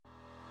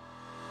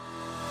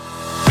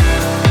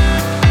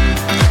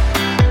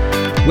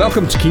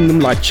Welcome to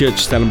Kingdom Light Church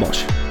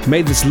Stellenbosch.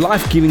 May this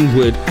life-giving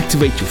word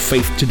activate your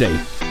faith today.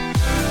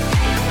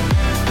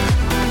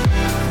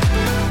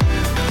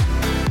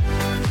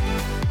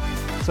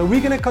 So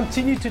we're going to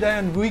continue today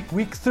on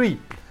week 3.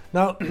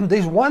 Now,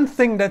 there's one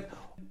thing that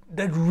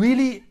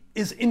really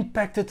is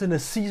impacted in a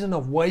season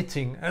of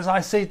waiting, as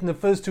I said in the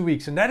first 2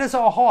 weeks, and that is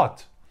our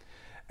heart.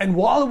 And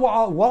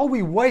while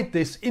we wait,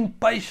 there's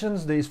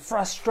impatience, there's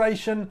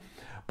frustration,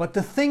 but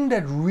the thing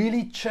that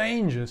really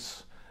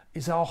changes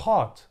is our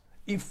heart,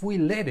 if we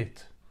let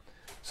it.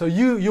 So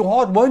your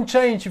heart won't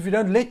change if you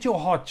don't let your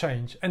heart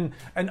change, and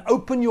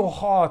open your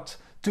heart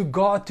to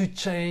God to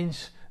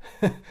change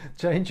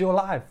your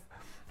life.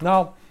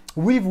 Now,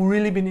 we've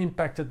really been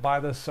impacted by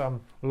this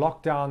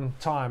lockdown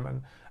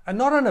time, and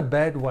not in a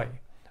bad way,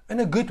 in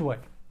a good way.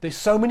 There's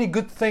so many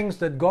good things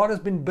that God has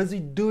been busy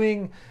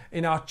doing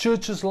in our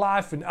church's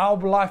life, in our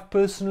life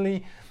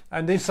personally,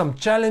 and there's some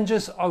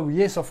challenges. Oh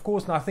yes, of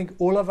course, and I think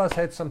all of us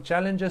had some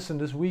challenges in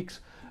this week's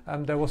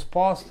that was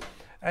past,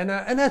 and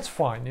that's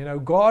fine. You know,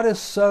 God is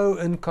so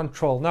in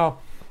control. Now,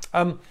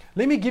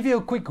 let me give you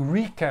a quick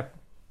recap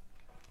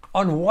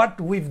on what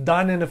we've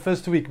done in the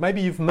first week.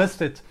 Maybe you've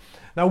missed it.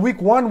 Now,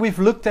 week 1, we've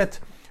looked at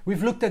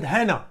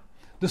Hannah,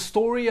 the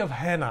story of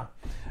Hannah,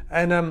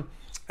 and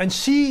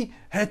she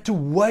had to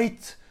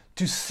wait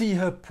to see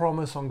her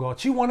promise on God.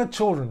 She wanted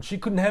children. She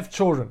couldn't have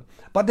children.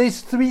 But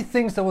there's 3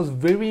 things that was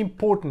very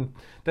important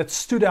that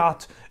stood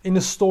out in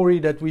the story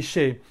that we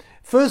share.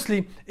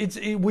 Firstly,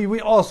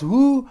 we ask,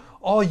 who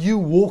are you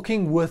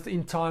walking with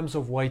in times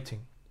of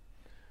waiting?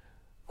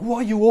 Who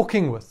are you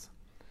walking with?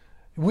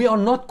 We are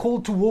not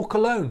called to walk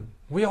alone.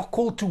 We are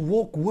called to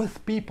walk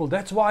with people.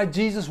 That's why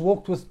Jesus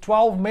walked with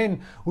 12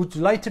 men, which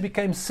later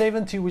became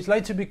 70, which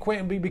later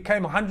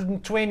became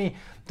 120,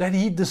 that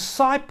he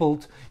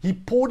discipled, he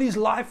poured his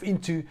life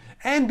into,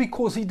 and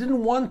because he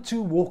didn't want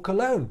to walk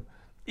alone.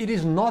 It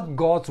is not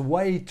God's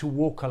way to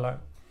walk alone.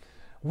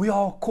 We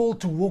are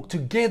called to walk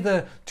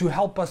together to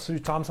help us through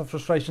times of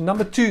frustration.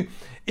 Number 2,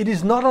 it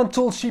is not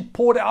until she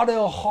poured out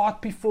her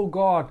heart before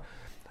God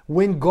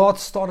when God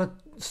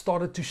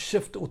started to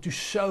shift or to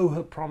show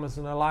her promise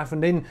in her life.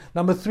 And then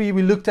number 3,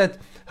 we looked at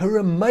her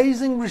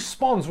amazing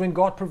response when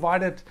God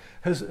provided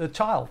a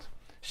child.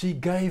 She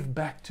gave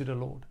back to the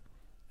Lord.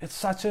 It's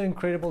such an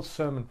incredible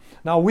sermon.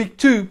 Now, week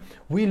 2,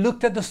 we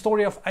looked at the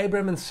story of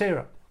Abraham and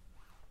Sarah.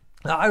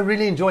 Now, I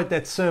really enjoyed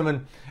that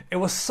sermon. It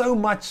was so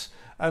much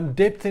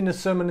depth in the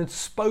sermon. It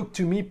spoke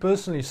to me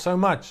personally so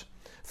much.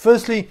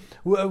 Firstly,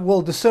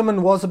 the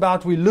sermon was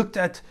about, we looked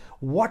at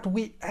what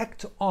we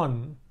act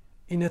on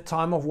in a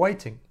time of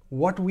waiting.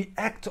 What we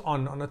act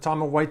on a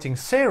time of waiting.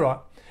 Sarah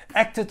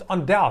acted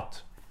on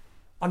doubt,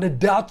 on the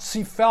doubt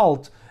she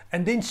felt,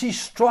 and then she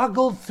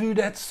struggled through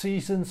that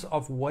seasons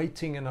of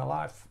waiting in her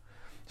life.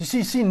 You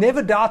see, she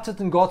never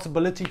doubted in God's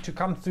ability to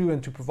come through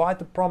and to provide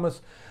the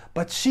promise,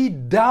 but she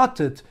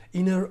doubted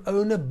in her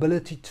own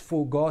ability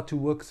for God to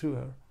work through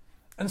her.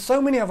 And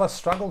so many of us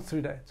struggle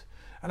through that.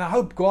 And I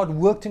hope God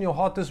worked in your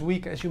heart this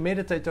week as you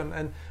meditated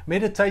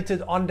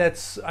on that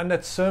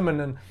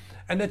sermon,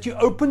 and that you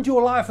opened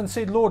your life and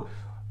said, Lord,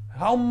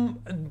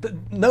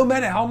 no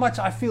matter how much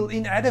I feel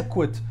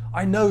inadequate,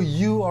 I know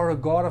you are a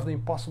God of the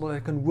impossible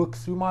that can work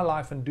through my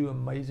life and do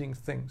amazing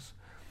things.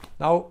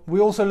 Now, we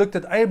also looked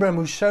at Abraham,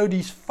 who showed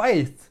his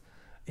faith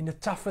in the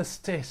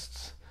toughest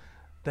tests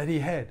that he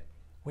had,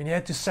 when he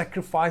had to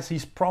sacrifice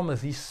his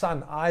promise, his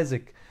son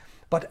Isaac.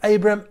 But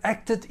Abraham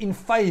acted in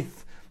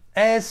faith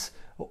as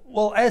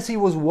he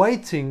was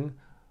waiting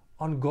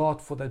on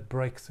God for that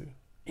breakthrough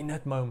in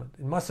that moment.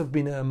 It must have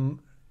been an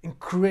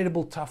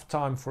incredible tough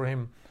time for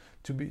him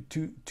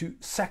to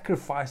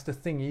sacrifice the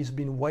thing he's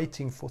been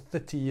waiting for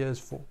 30 years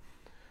for.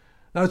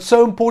 Now, it's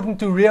so important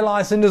to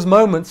realize in those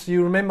moments,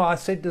 you remember I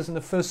said this in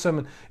the first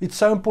sermon, it's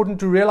so important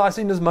to realize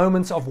in those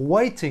moments of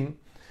waiting,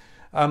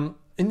 in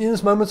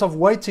those moments of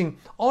waiting,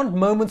 aren't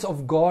moments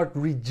of God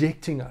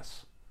rejecting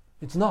us.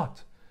 It's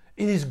not.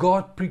 It is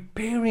God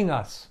preparing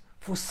us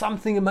for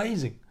something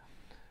amazing.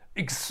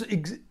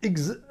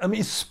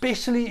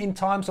 Especially in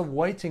times of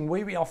waiting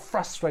where we are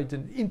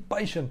frustrated,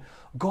 impatient,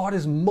 God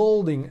is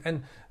molding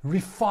and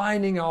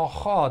refining our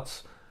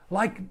hearts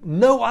like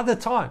no other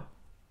time.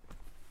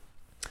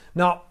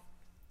 Now,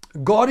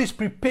 God is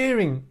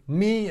preparing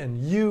me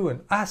and you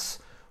and us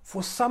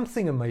for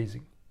something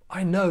amazing.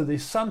 I know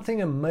there's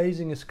something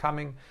amazing is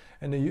coming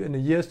in the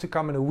years to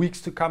come, in the weeks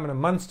to come, in the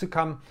months to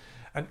come.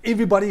 And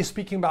everybody is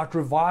speaking about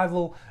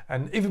revival,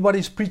 and everybody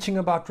is preaching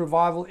about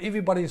revival,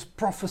 everybody is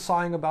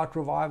prophesying about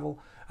revival.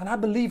 And I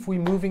believe we're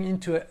moving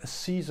into a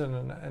season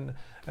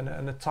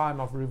and a time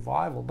of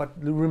revival. But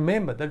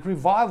remember that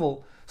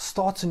revival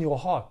starts in your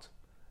heart.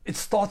 It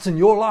starts in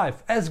your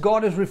life as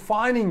God is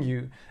refining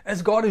you,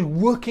 as God is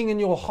working in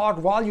your heart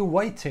while you're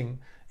waiting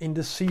in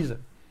this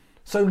season.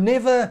 So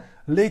never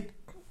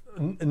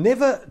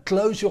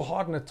close your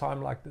heart in a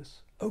time like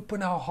this.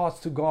 Open our hearts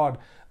to God.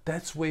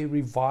 That's where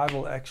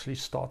revival actually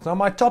starts. Now,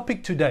 my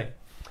topic today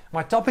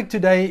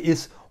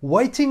is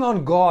waiting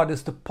on God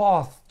is the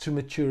path to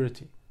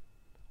maturity.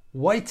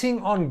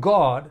 Waiting on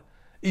God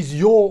is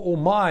your or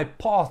my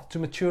path to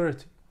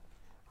maturity.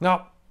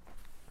 Now,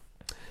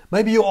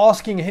 maybe you're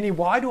asking, Henny,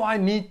 why do I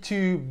need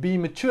to be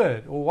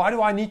matured? Or why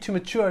do I need to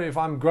mature if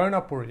I'm grown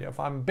up already? If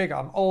I'm big,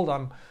 I'm old,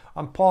 I'm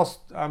past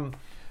the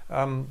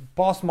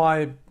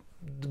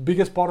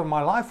biggest part of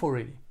my life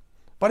already.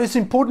 But it's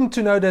important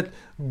to know that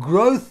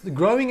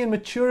growing in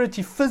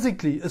maturity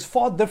physically is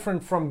far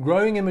different from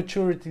growing in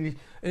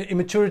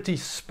maturity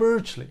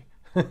spiritually.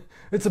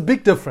 It's a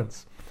big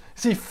difference.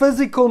 See,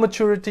 physical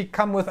maturity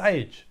comes with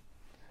age.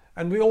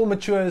 And we all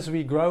mature as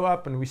we grow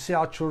up and we see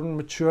our children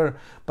mature.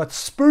 But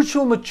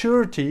spiritual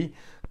maturity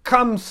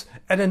comes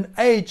at an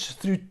age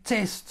through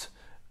test,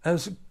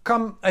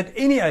 come at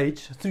any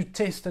age through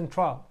test and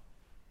trial.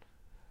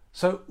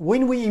 So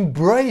when we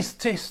embrace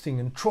testing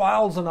and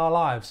trials in our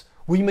lives,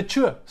 we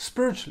mature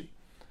spiritually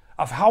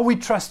of how we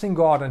trust in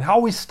God and how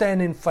we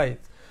stand in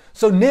faith.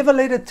 So never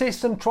let a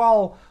test and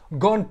trial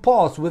go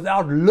past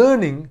without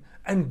learning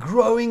and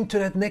growing to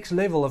that next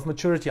level of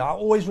maturity. I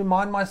always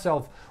remind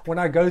myself when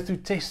I go through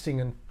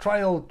testing and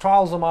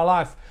trials in my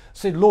life,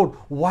 say, Lord,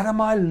 what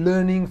am I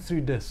learning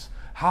through this?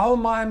 How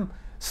am I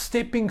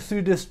stepping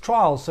through this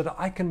trial so that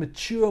I can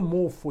mature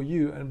more for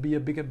you and be a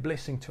bigger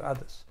blessing to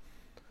others?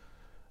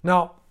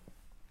 Now,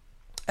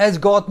 as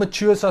God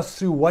matures us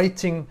through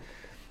waiting,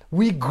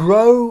 we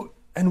grow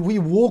and we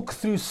walk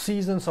through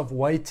seasons of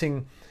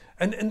waiting.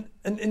 And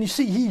you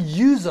see, He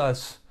uses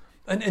us.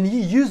 And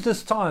He used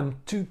this time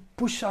to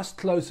push us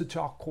closer to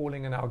our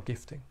calling and our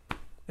gifting.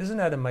 Isn't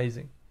that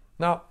amazing?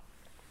 Now,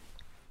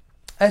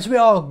 as we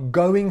are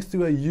going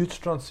through a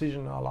huge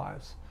transition in our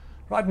lives,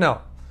 right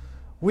now,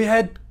 we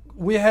had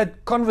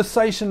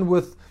conversation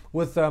with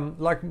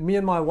like me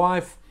and my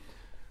wife,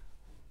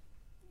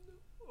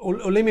 or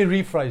let me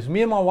rephrase.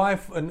 Me and my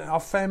wife and our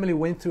family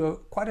went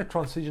through quite a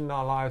transition in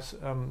our lives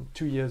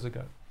 2 years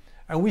ago.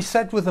 And we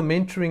sat with a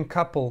mentoring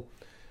couple,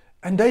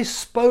 and they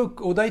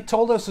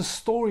told us a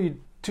story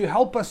to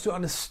help us to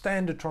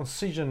understand the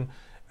transition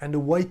and the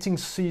waiting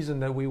season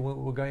that we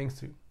were going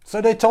through.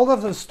 So they told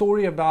us a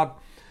story about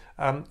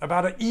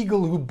an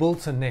eagle who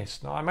built a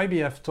nest. Now,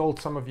 maybe I've told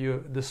some of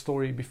you this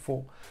story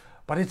before,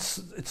 but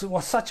it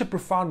was such a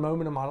profound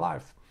moment in my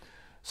life.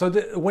 So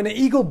when an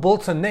eagle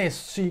builds a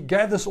nest, she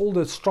gathers all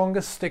the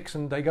strongest sticks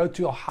and they go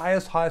to a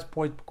highest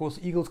point, because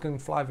eagles can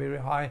fly very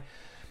high.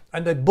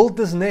 And they build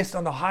this nest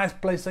on the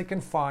highest place they can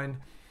find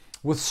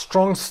with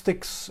strong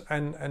sticks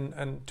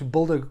and to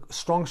build a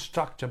strong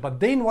structure. But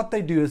then what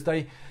they do is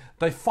they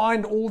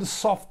find all the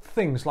soft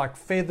things like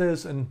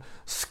feathers and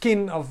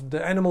skin of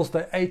the animals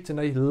they ate, and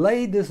they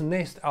lay this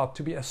nest out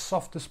to be as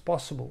soft as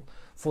possible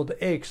for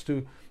the eggs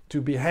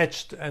to be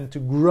hatched and to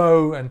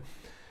grow.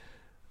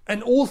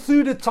 And all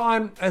through the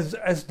time, as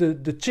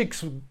the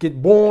chicks get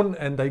born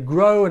and they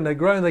grow and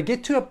they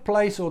get to a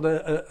place or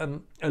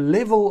a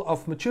level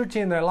of maturity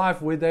in their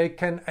life where they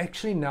can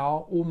actually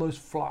now almost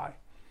fly.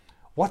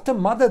 What the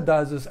mother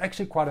does is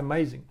actually quite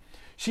amazing.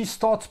 She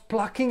starts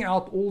plucking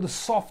out all the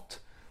soft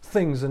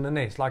things in the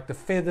nest, like the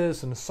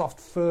feathers and the soft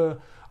fur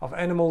of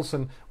animals,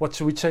 and what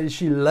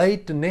she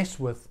laid the nest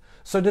with,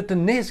 so that the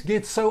nest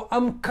gets so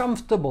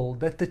uncomfortable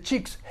that the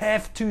chicks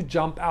have to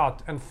jump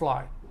out and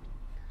fly.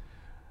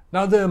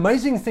 Now the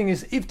amazing thing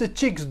is, if the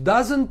chicks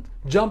doesn't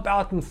jump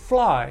out and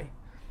fly,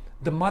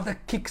 the mother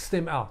kicks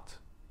them out,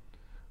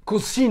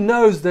 because she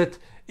knows that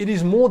it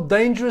is more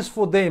dangerous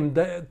for them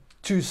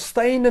to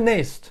stay in the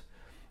nest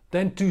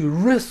than to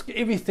risk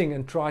everything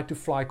and try to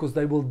fly, because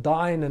they will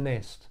die in the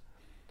nest.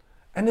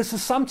 And this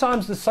is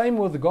sometimes the same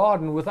with God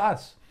and with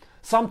us.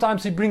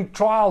 Sometimes He brings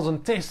trials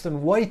and tests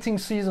and waiting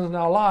seasons in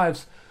our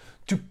lives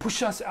to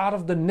push us out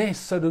of the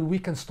nest so that we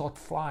can start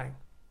flying,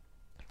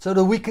 so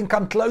that we can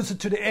come closer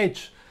to the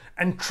edge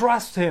and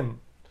trust Him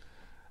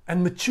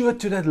and mature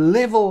to that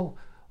level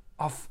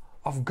of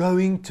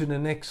going to the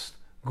next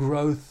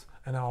growth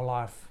in our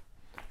life.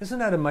 Isn't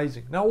that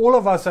amazing? Now, all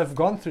of us have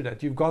gone through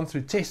that. You've gone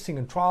through testing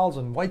and trials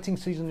and waiting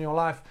season in your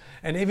life.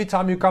 And every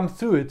time you come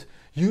through it,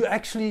 you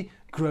actually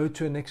grow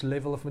to a next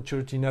level of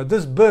maturity. Now,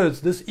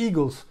 these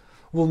eagles,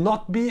 will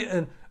not be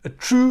a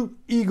true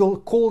eagle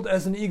called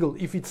as an eagle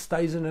if it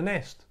stays in a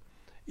nest.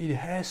 It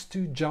has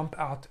to jump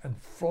out and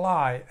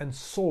fly and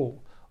soar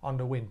on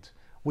the wind,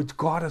 which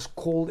God has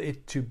called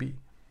it to be.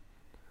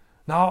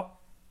 Now,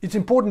 it's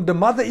important. The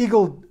mother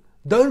eagle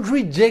don't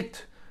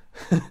reject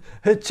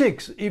her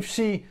chicks if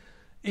she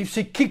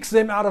kicks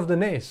them out of the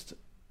nest.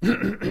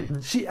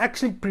 She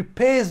actually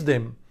prepares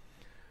them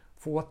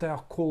for what they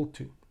are called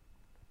to.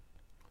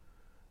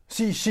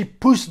 She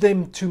pushed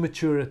them to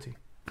maturity.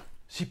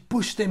 She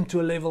pushed them to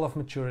a level of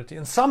maturity.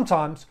 And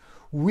sometimes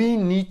we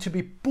need to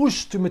be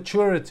pushed to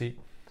maturity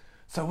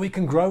so we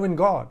can grow in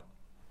God.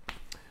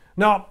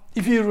 Now,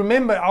 if you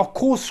remember, our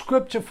core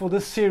scripture for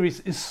this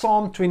series is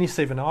Psalm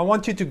 27. Now, I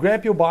want you to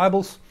grab your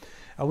Bibles,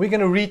 and we're going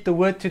to read the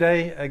word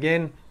today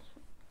again.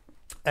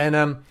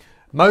 And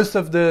most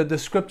of the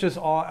scriptures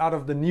are out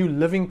of the New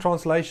Living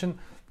Translation,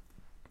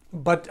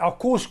 but our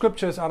core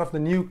scripture is out of the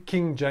New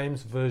King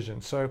James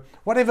Version. So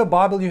whatever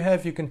Bible you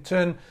have, you can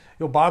turn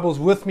your Bibles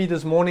with me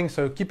this morning.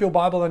 So keep your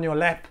Bible on your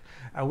lap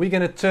And we're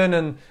going to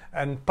turn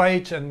and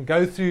page and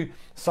go through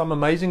some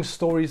amazing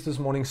stories this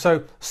morning.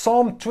 So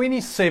Psalm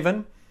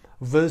 27,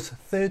 verse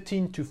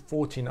 13 to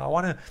 14. I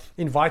want to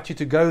invite you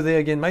to go there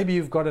again. Maybe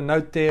you've got a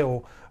note there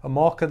or a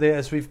marker there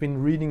as we've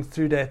been reading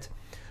through that.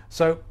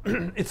 So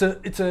it's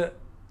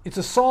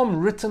a psalm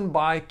written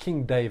by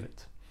King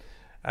David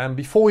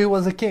before he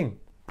was a king.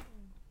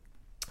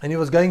 And he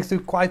was going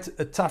through quite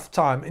a tough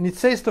time. And it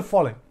says the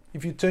following.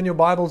 If you turn your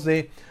Bibles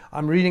there,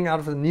 I'm reading out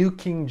of the New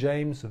King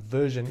James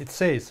Version. It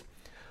says,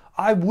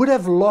 I would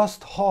have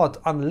lost heart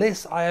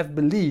unless I had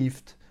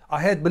believed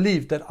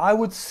that I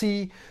would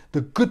see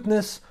the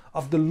goodness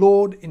of the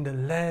Lord in the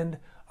land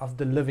of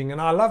the living.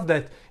 And I love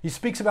that. He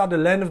speaks about the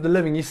land of the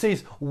living. He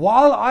says,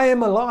 while I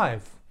am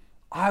alive,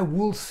 I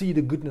will see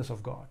the goodness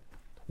of God.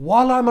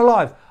 While I'm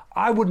alive,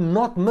 I would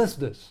not miss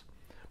this.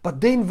 But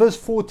then verse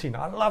 14,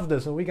 I love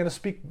this, and we're going to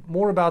speak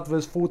more about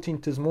verse 14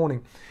 this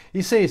morning.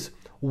 He says,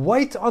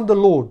 wait on the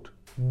Lord,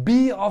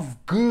 be of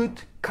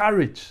good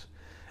courage,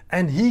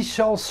 and he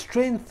shall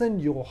strengthen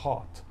your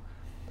heart.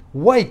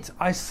 Wait,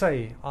 I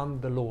say,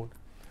 on the Lord.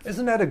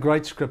 Isn't that a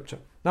great scripture?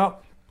 Now,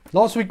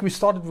 last week we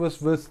started with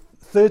verse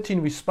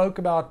 13. We spoke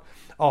about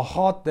a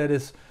heart that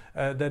is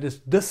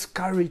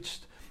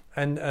discouraged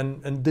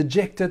and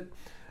dejected.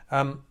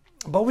 But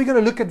we're going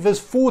to look at verse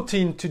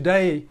 14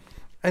 today.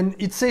 And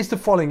it says the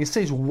following. It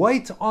says,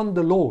 wait on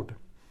the Lord,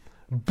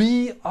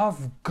 be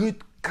of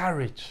good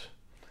courage,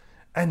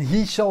 and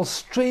he shall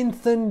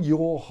strengthen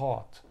your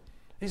heart.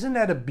 Isn't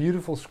that a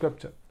beautiful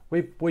scripture?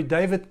 Where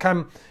David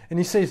come and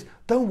he says,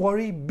 don't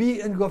worry,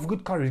 be of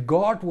good courage.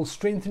 God will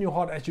strengthen your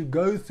heart as you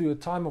go through a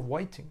time of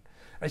waiting,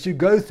 as you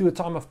go through a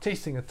time of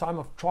testing, a time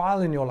of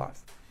trial in your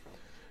life.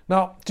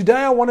 Now, today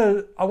I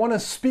want to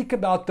speak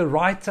about the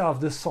writer of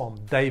this psalm,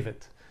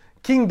 David.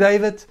 King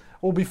David,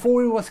 or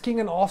before he was king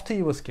and after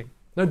he was king.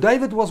 Now,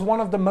 David was one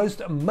of the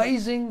most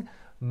amazing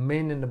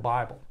men in the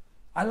Bible.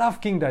 I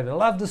love King David. I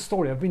love this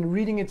story. I've been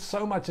reading it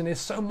so much, and there's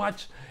so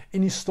much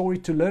in his story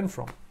to learn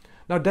from.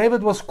 Now,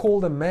 David was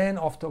called a man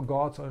after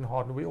God's own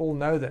heart, and we all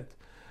know that.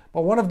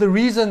 But one of the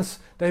reasons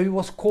that he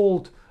was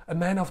called a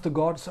man after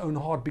God's own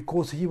heart,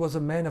 because he was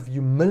a man of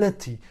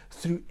humility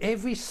through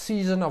every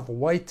season of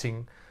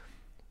waiting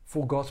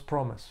for God's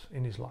promise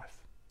in his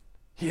life.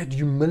 He had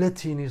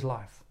humility in his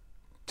life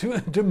to a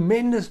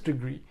tremendous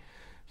degree.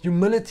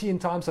 Humility in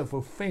times of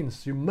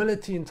offense,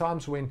 humility in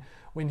times when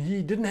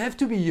he didn't have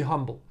to be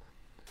humble,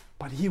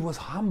 but he was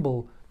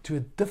humble to a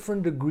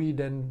different degree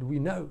than we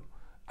know.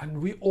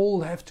 And we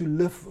all have to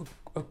live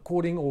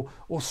according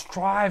or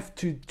strive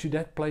to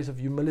that place of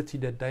humility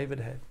that David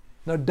had.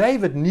 Now,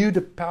 David knew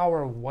the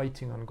power of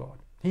waiting on God.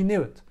 He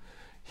knew it.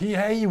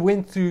 He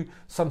went through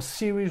some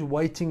serious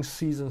waiting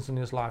seasons in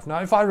his life.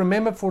 Now, if I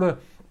remember from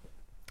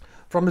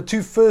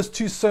the first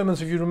two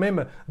sermons, if you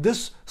remember,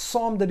 this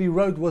psalm that he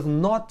wrote was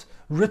not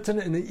written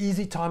in an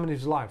easy time in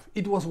his life.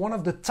 It was one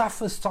of the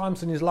toughest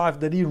times in his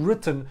life that he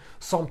written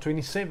Psalm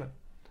 27.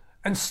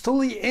 And still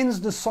he ends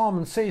the psalm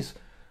and says,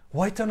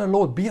 wait on the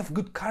Lord, be of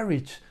good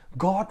courage.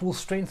 God will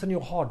strengthen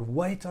your heart.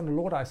 Wait on the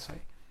Lord, I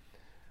say.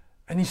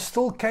 And he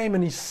still came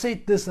and he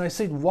said this, and I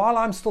said, while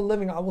I'm still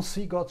living, I will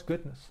see God's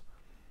goodness.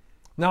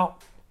 Now,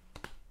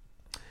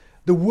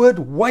 the word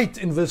wait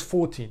in verse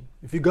 14,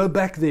 if you go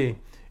back there,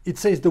 it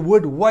says the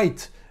word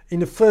wait in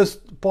the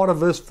first part of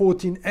verse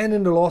 14 and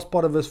in the last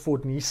part of verse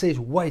 14. He says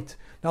wait.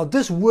 Now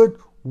this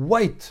word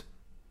wait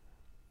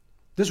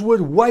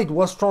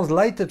was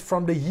translated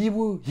from the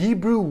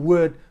Hebrew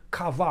word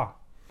kavah,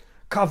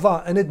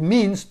 and it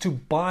means to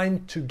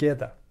bind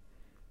together.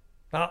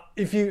 Now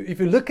if you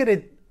look at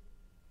it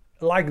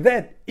like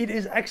that,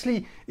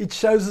 it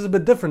shows us a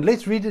bit different.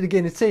 Let's read it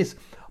again. It says,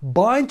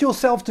 bind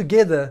yourself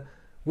together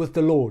with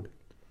the Lord.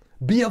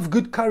 Be of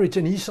good courage,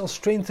 and he shall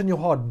strengthen your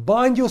heart.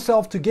 Bind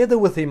yourself together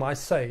with him, I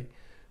say,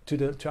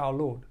 to our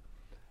Lord.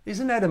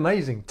 Isn't that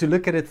amazing to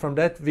look at it from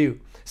that view?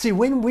 See,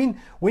 when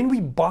we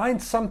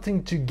bind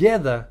something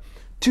together,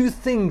 two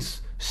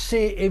things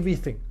share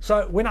everything.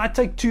 So when I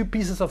take two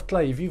pieces of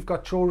clay, if you've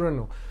got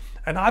children,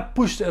 and I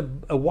push a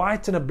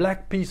white and a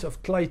black piece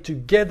of clay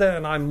together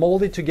and I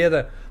mold it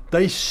together,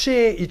 they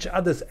share each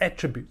other's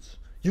attributes.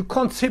 You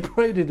can't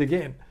separate it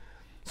again.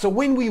 So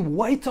when we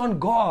wait on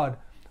God,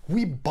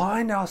 we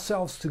bind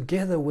ourselves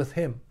together with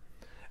him.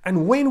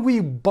 And when we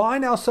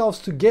bind ourselves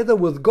together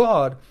with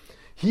God,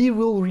 he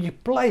will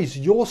replace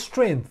your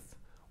strength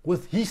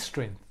with his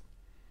strength.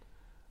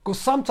 Because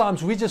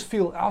sometimes we just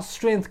feel our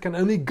strength can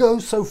only go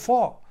so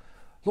far.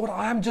 Lord,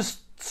 I am just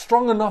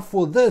strong enough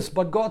for this.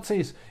 But God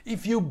says,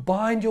 if you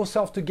bind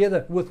yourself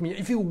together with me,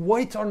 if you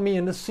wait on me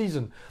in this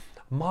season,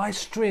 my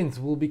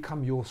strength will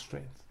become your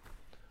strength.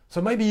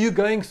 So maybe you're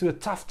going through a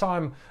tough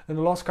time in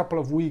the last couple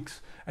of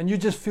weeks and you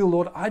just feel,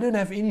 Lord, I don't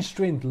have any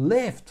strength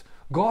left.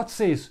 God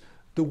says,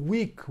 the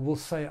weak will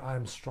say, I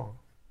am strong.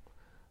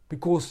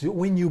 Because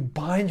when you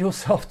bind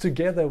yourself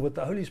together with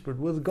the Holy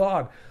Spirit, with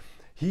God,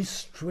 his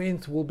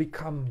strength will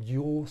become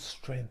your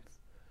strength.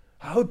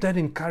 I hope that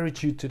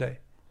encouraged you today.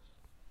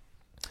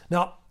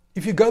 Now,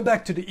 if you go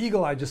back to the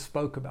eagle I just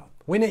spoke about,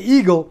 When an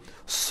eagle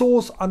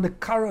soars under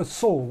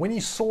when he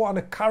soars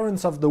under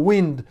currents of the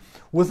wind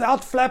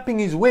without flapping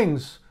his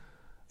wings,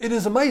 it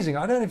is amazing.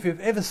 I don't know if you've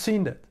ever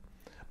seen that.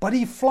 But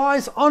he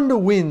flies on the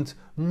wind,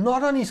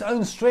 not on his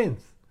own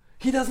strength.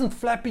 He doesn't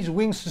flap his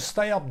wings to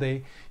stay up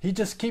there. He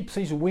just keeps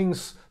his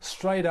wings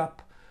straight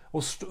up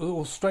or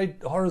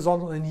straight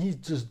horizontal, and he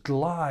just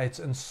glides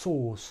and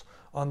soars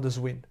on this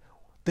wind.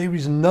 There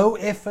is no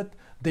effort,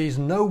 there is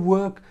no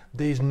work,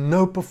 there is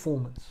no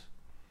performance.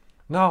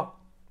 Now,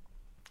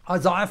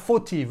 Isaiah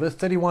 40 verse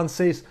 31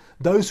 says,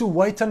 those who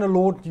wait on the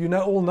Lord,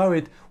 all know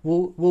it,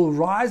 will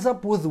rise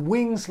up with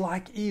wings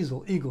like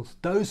eagles.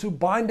 Those who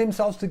bind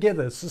themselves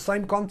together, it's the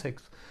same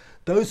context.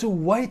 Those who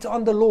wait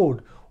on the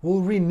Lord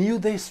will renew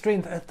their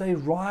strength as they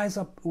rise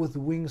up with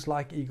wings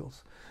like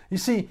eagles. You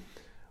see,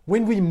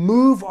 when we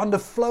move on the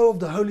flow of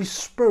the Holy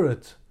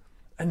Spirit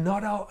and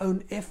not our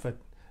own effort,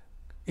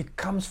 it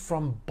comes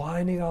from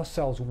binding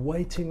ourselves,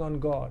 waiting on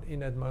God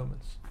in that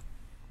moment.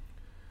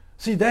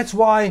 See, that's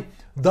why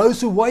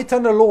those who wait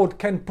on the Lord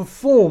can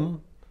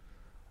perform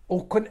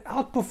or can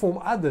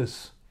outperform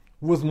others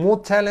with more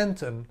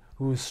talent and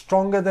who is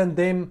stronger than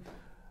them.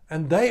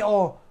 And they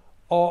are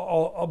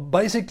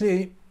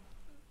basically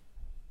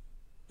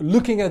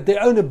looking at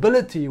their own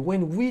ability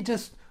when we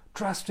just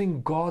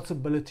trusting God's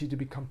ability to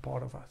become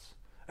part of us.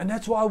 And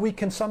that's why we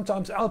can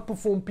sometimes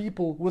outperform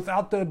people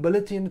without the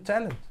ability and the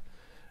talent.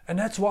 And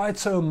that's why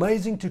it's so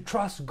amazing to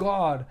trust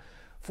God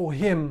for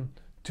Him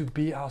to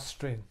be our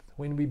strength.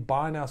 When we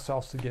bind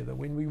ourselves together,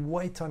 when we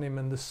wait on Him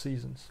in the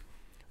seasons.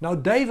 Now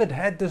David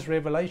had this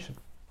revelation.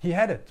 He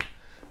had it.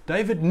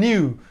 David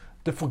knew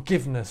the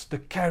forgiveness, the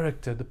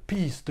character, the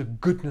peace, the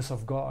goodness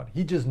of God.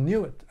 He just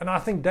knew it. And I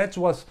think that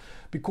was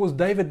because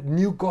David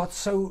knew God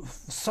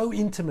so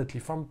intimately,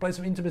 from a place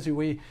of intimacy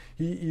where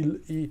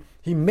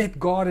he met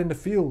God in the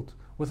field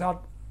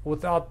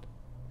without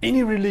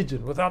any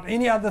religion, without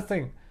any other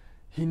thing.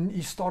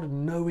 He started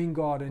knowing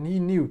God, and he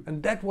knew.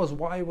 And that was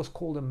why he was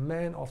called a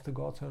man after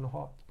God's own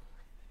heart.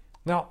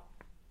 Now,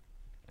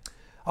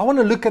 I want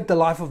to look at the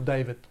life of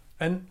David.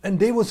 And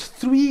there was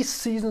 3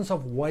 seasons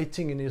of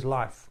waiting in his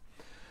life,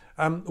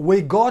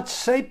 where God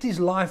shaped his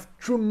life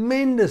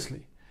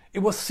tremendously. It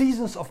was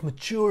seasons of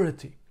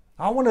maturity.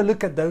 I want to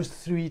look at those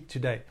 3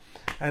 today.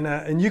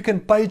 And you can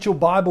page your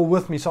Bible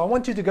with me. So I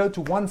want you to go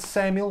to 1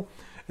 Samuel.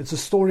 It's a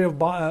story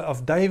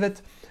of David.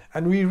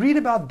 And we read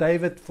about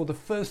David for the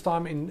first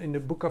time in the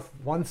book of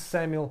 1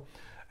 Samuel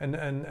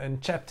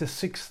and chapter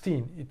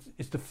 16.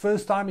 It's the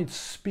first time it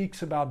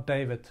speaks about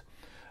David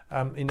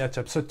in that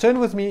chapter. So turn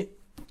with me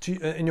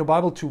in your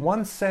Bible to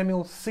 1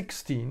 Samuel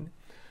 16,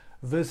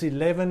 verse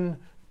 11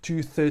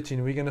 to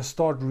 13. We're going to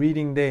start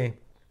reading there.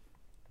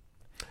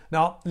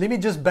 Now, let me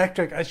just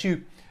backtrack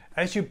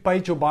as you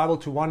page your Bible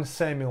to 1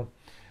 Samuel.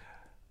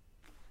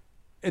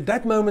 At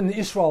that moment in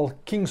Israel,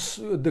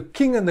 the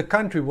king in the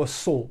country was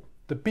Saul.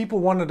 The people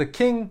wanted a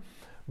king.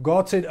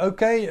 God said,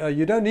 okay,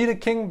 you don't need a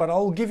king, but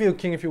I'll give you a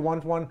king if you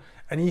want one.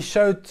 And he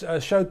showed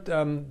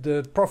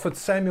the prophet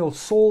Samuel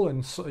Saul,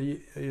 and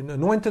he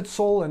anointed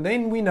Saul. And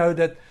then we know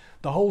that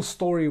the whole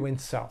story went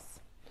south.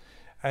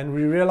 And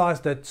we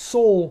realized that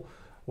Saul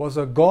was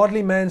a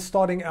godly man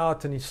starting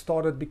out, and he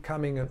started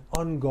becoming an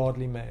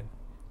ungodly man.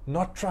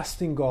 Not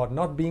trusting God,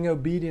 not being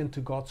obedient to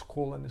God's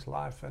call in his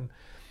life.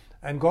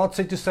 And God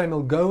said to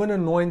Samuel, go and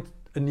anoint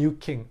a new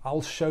king.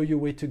 I'll show you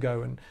where to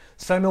go. And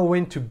Samuel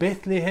went to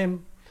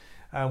Bethlehem,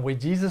 where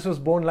Jesus was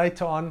born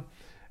later on.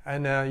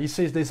 And he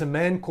says there's a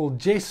man called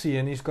Jesse,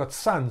 and he's got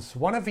sons.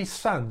 One of his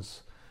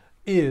sons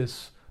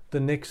is the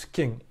next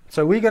king.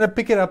 So we're going to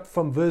pick it up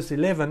from verse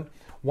 11.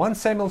 1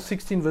 Samuel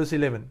 16 verse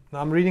 11.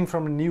 Now I'm reading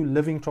from a New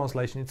Living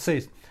Translation. It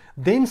says,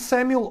 then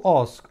Samuel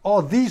asked,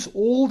 are these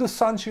all the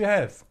sons you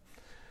have?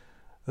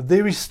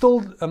 There is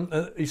still,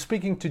 he's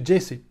speaking to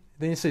Jesse.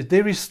 Then he says,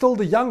 there is still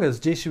the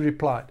youngest, Jesse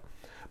replied.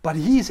 But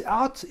he's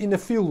out in the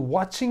field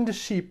watching the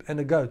sheep and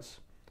the goats.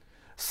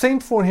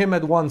 Send for him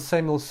at once,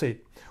 Samuel said.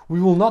 We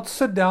will not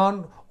sit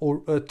down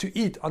to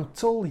eat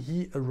until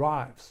he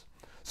arrives.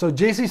 So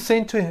Jesse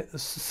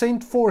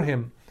sent for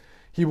him.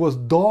 He was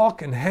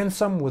dark and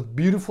handsome with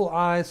beautiful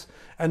eyes.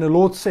 And the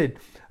Lord said,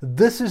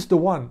 this is the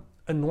one,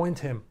 anoint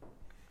him.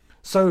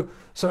 So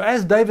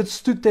as David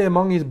stood there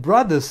among his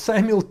brothers,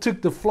 Samuel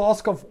took the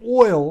flask of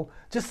oil.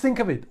 Just think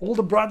of it. All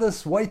the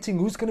brothers waiting.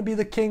 Who's going to be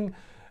the king?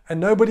 And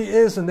nobody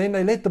is. And then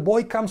they let the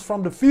boy comes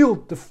from the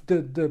field.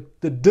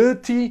 The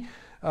dirty,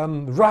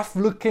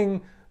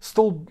 rough-looking,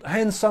 still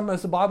handsome,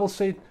 as the Bible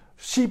said,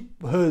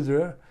 sheep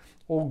herder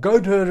or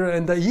goat herder.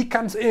 And he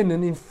comes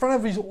in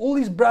front of all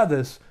his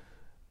brothers,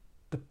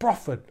 the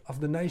prophet of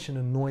the nation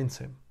anoints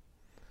him.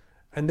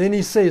 And then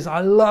he says,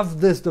 I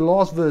love this, the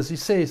last verse. He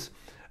says,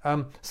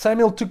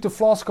 Samuel took the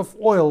flask of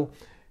oil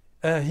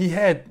he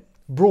had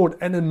brought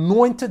and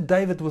anointed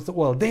David with the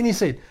oil. Then he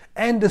said,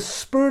 and the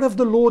Spirit of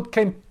the Lord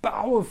came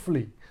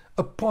powerfully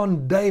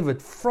upon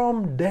David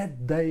from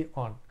that day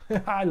on.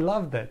 I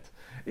love that.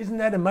 Isn't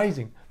that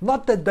amazing?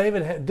 Not that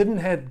David didn't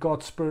have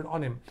God's Spirit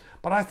on him,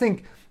 but I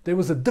think there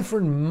was a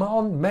different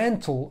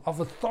mantle of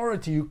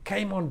authority who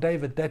came on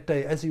David that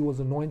day as he was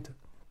anointed.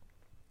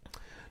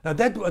 Now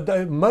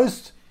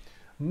most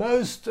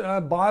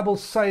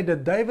Bibles say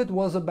that David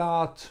was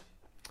about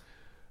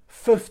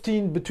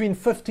between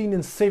 15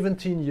 and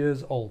 17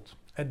 years old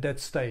at that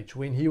stage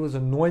when he was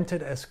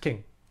anointed as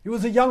king. He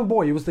was a young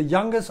boy. He was the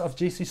youngest of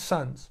Jesse's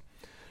sons.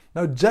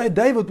 Now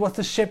David was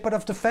the shepherd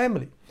of the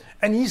family,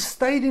 and he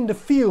stayed in the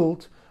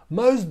field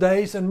most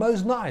days and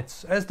most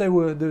nights as they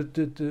were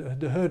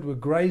the herd were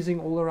grazing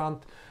all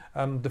around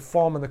the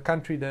farm and the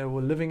country they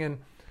were living in.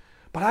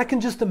 But I can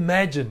just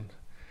imagine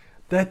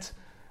that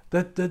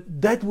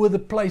were the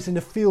place in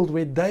the field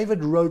where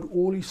David wrote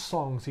all his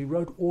songs. He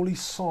wrote all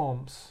his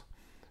psalms.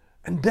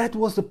 And that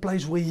was the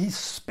place where he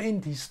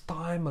spent his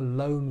time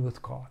alone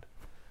with God.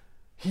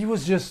 He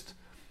was just,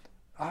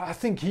 I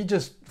think he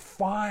just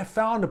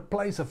found a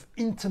place of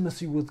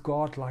intimacy with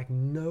God like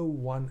no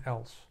one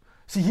else.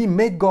 See, he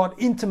met God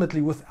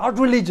intimately without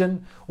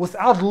religion,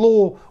 without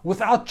law,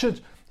 without church.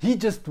 He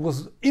just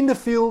was in the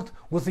field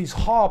with his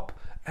harp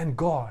and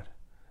God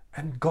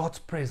and God's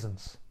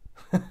presence.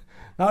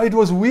 Now, it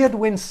was weird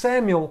when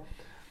Samuel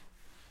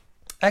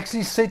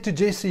actually said to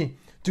Jesse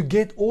to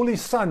get all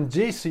his sons.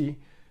 Jesse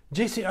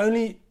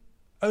only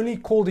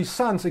called his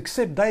sons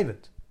except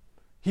David.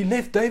 He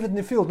left David in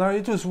the field. Now,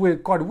 it was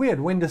quite weird.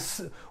 When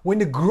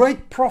the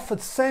great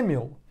prophet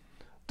Samuel,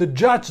 the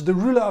judge, the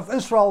ruler of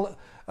Israel,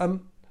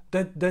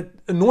 that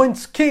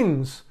anoints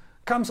kings,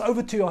 comes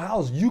over to your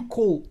house, you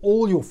call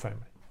all your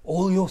family,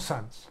 all your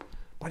sons.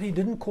 But he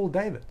didn't call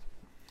David.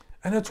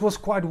 And it was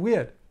quite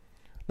weird.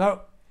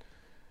 Now,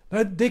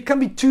 there can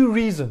be two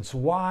reasons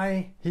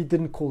why he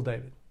didn't call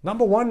David.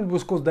 Number one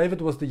was because David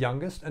was the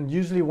youngest, and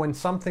usually when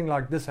something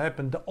like this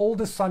happened, the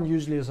oldest son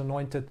usually is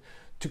anointed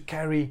to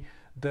carry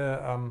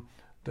the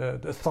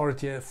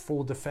authority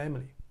for the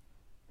family.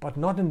 But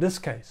not in this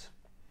case.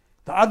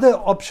 The other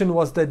option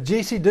was that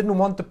Jesse didn't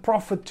want the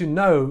prophet to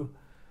know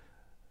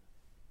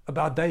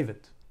about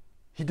David.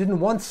 He didn't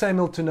want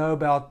Samuel to know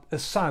about a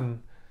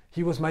son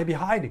he was maybe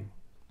hiding.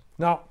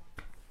 Now,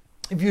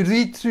 if you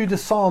read through the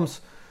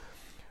Psalms,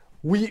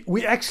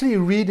 we actually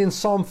read in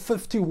Psalm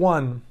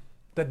 51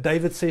 that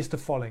David says the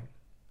following.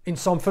 In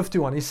Psalm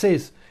 51, he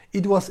says,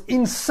 "It was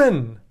in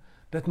sin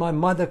that my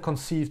mother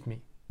conceived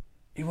me."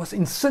 It was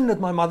in sin that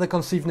my mother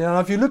conceived me. Now,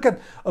 if you look at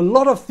a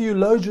lot of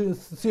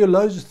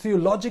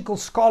theological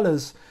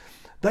scholars,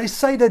 they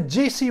say that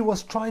Jesse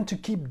was trying to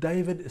keep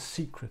David a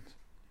secret.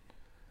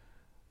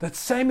 That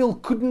Samuel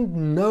couldn't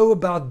know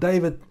about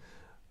David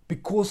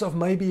because of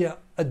maybe an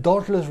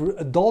adulterous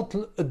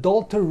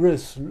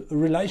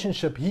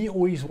relationship he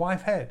or his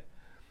wife had.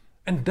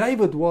 And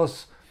David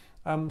was,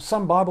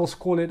 some Bibles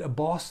call it a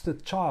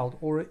bastard child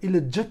or an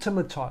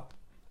illegitimate child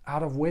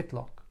out of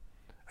wedlock.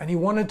 And he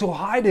wanted to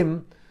hide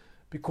him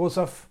because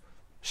of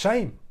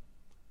shame.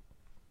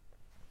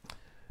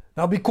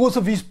 Now, because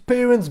of his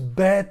parents'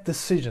 bad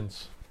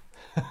decisions,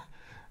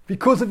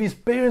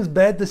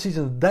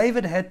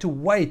 David had to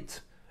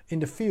wait in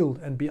the field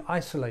and be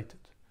isolated,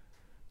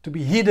 to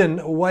be hidden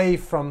away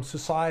from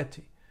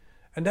society.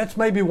 And that's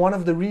maybe one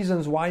of the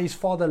reasons why his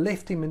father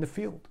left him in the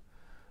field.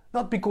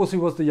 Not because he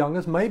was the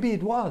youngest, maybe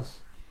it was.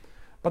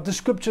 But the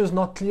scripture is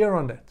not clear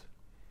on that.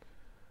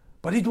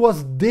 But it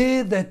was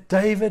there that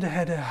David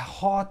had a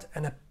heart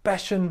and a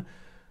passion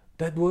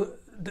that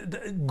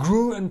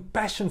grew in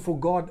passion for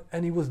God,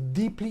 and he was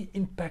deeply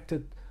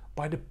impacted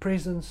by the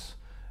presence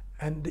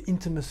and the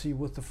intimacy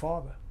with the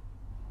Father.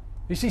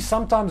 You see,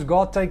 sometimes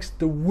God takes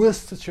the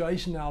worst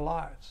situation in our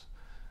lives.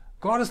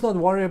 God is not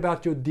worried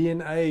about your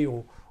DNA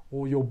or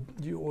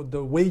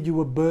the way you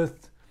were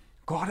birthed.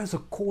 God has a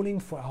calling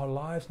for our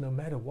lives no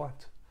matter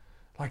what.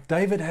 Like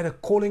David had a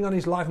calling on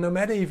his life no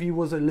matter if he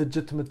was a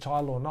legitimate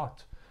child or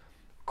not.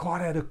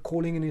 God had a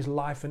calling in his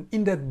life, and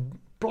in that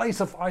place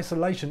of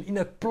isolation, in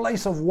that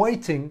place of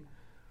waiting,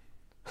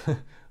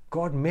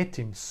 God met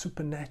him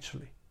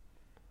supernaturally.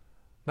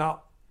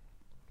 Now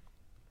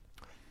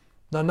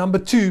number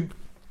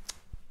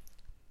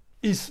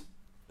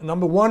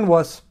one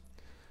was,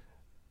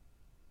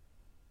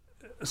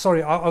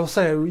 I'll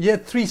say he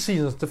had 3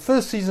 seasons. The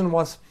first season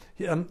was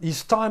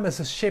his time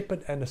as a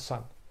shepherd and a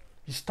son.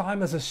 His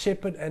time as a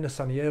shepherd and a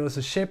son. He was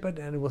a shepherd,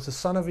 and he was the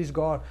son of his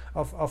God,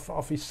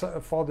 of his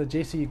father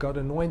Jesse. He got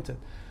anointed.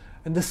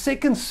 And the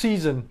second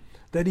season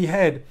that he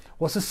had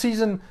was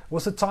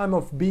a time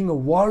of being a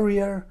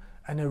warrior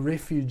and a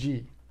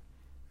refugee.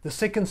 The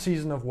second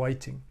season of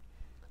waiting.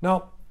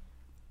 Now,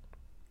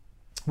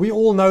 we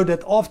all know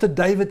that after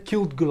David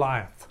killed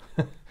Goliath,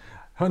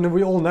 and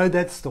we all know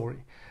that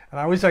story. And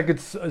I wish I could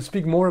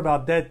speak more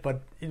about that,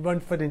 but it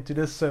won't fit into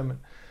this sermon.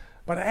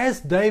 But as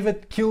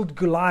David killed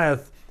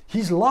Goliath,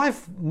 his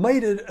life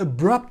made an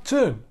abrupt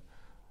turn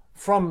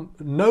from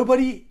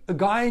nobody, a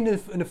guy in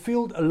a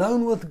field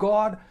alone with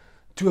God,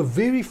 to a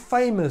very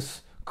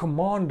famous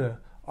commander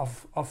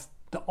of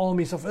the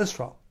armies of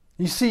Israel.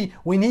 You see,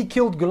 when he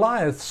killed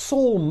Goliath,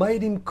 Saul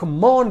made him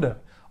commander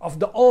of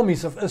the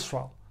armies of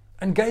Israel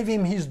and gave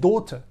him his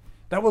daughter.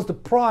 That was the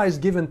prize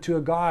given to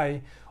a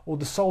guy or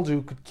the soldier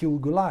who could kill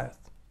Goliath.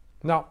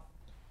 Now,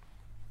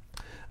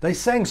 they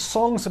sang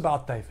songs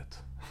about David.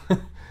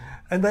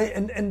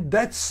 And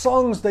that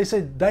songs, they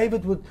said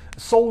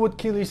Saul would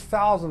kill his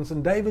thousands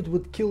and David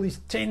would kill his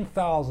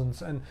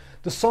 10,000s, and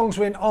the songs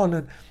went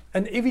on,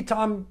 and every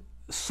time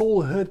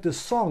Saul heard the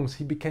songs,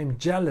 he became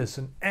jealous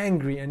and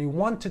angry, and he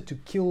wanted to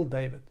kill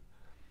David.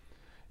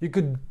 You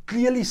could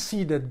clearly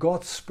see that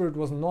God's Spirit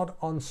was not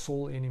on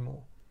Saul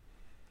anymore.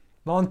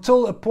 Now,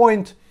 until a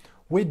point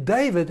where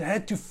David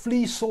had to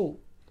flee Saul.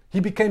 He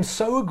became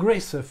so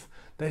aggressive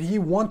that he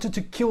wanted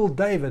to kill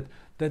David,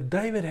 that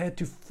David had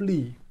to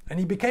flee. And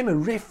he became a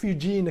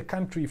refugee in the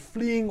country,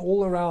 fleeing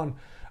all around,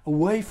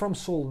 away from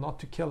Saul, not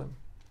to kill him.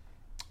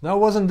 Now, it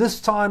wasn't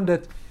this time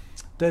that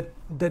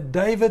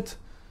David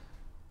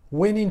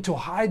went into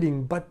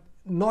hiding, but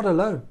not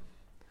alone.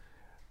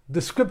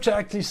 The scripture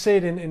actually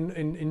said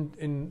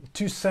in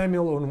 2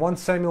 Samuel or in 1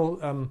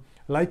 Samuel,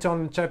 later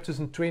on in chapters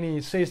in 20,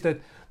 it says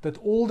that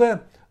all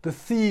the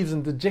thieves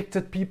and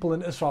dejected people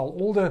in Israel,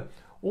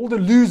 all the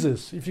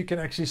losers, if you can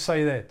actually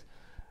say that,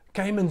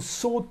 came and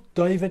sought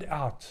David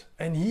out.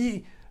 And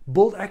he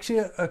built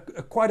actually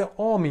quite an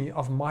army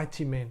of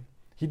mighty men.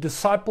 He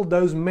discipled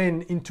those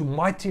men into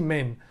mighty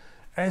men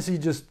as he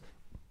just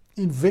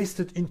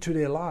invested into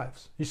their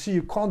lives. You see,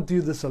 you can't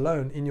do this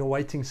alone in your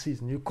waiting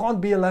season. You can't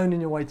be alone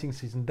in your waiting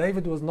season.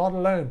 David was not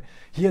alone.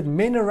 He had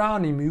men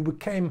around him who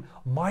became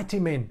mighty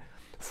men.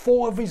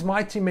 4 of his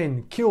mighty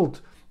men killed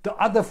the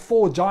other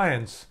 4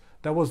 giants.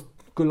 That was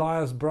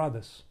Goliath's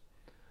brothers.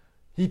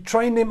 He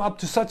trained them up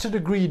to such a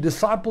degree,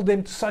 discipled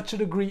them to such a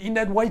degree in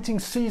that waiting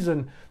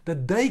season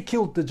that they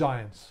killed the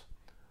giants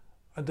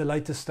at the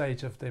later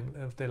stage of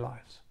their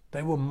lives.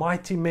 They were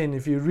mighty men.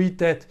 If you read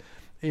that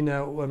in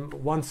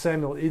 1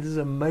 Samuel, it is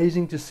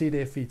amazing to see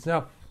their feats.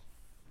 Now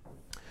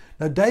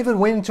David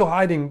went into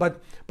hiding,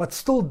 but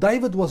still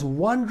David was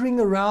wandering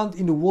around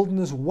in the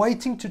wilderness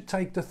waiting to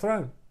take the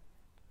throne.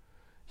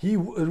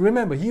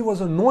 Remember, he was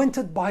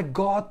anointed by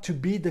God to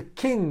be the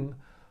king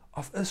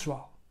of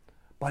Israel.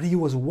 But he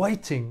was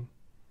waiting.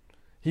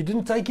 He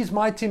didn't take his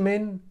mighty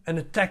men and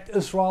attacked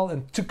Israel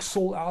and took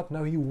Saul out.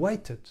 No, he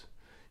waited.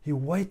 He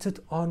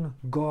waited on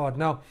God.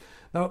 Now,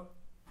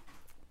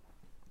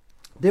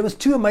 there was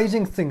 2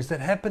 amazing things that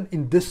happened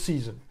in this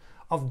season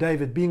of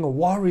David being a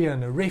warrior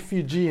and a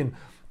refugee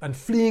and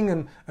fleeing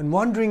and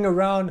wandering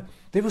around.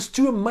 There was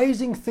 2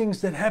 amazing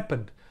things that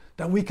happened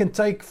that we can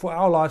take for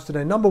our lives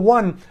today. Number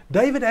 1,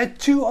 David had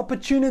 2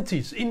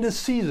 opportunities in this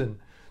season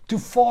to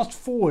fast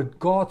forward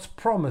God's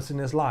promise in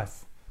his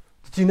life.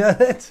 Did you know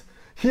that?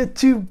 He had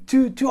two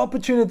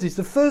opportunities.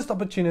 The first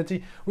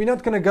opportunity, we're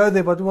not going to go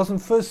there, but it was in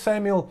 1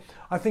 Samuel,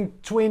 I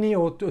think 20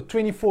 or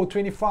 24,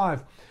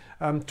 25,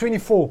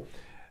 24.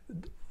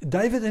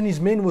 David and his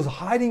men was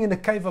hiding in the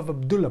cave of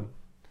Adullam.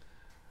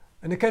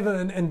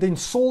 And then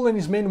Saul and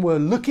his men were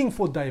looking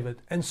for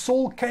David. And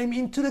Saul came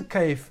into the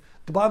cave,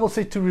 the Bible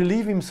said, to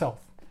relieve himself.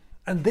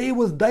 And there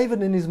was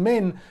David and his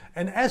men.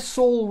 And as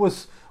Saul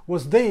was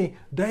there,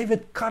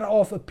 David cut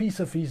off a piece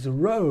of his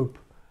robe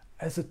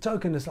as a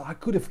token. As I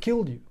could have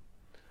killed you.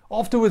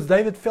 Afterwards,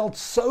 David felt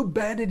so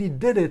bad that he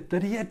did it,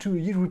 that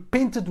he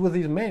repented with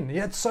his men. He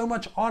had so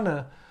much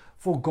honor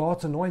for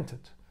God's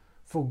anointed,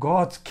 for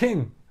God's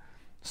king,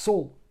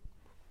 Saul.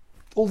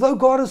 Although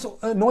God is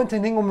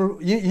anointing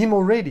him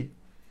already.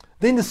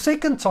 Then the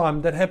second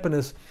time that happened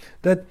is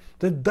that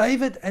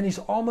David and his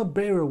armor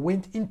bearer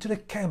went into the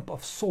camp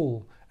of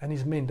Saul and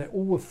his men. They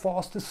all were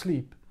fast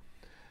asleep.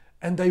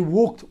 And they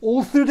walked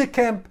all through the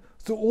camp,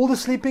 through all the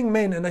sleeping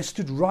men, and they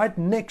stood right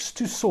next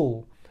to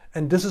Saul.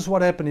 And this is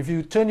what happened. If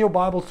you turn your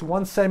Bibles to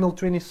 1 Samuel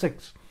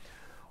 26,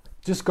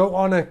 just go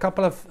on a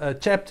couple of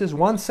chapters.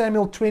 1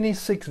 Samuel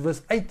 26,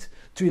 verse 8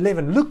 to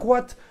 11. Look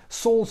what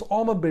Saul's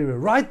armor bearer,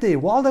 right there,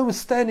 while they were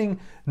standing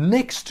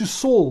next to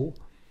Saul,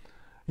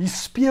 his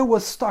spear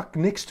was stuck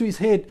next to his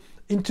head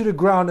into the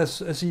ground.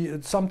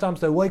 Sometimes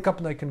they wake up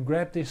and they can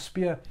grab their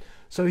spear.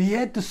 So he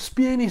had the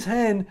spear in his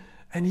hand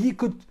and he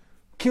could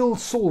kill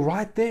Saul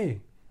right there.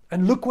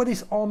 And look what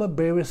his armor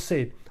bearer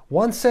said.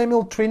 1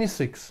 Samuel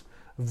 26,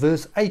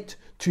 verse 8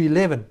 to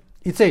 11.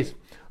 It says,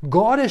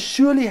 God has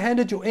surely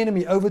handed your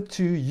enemy over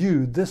to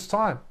you this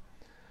time.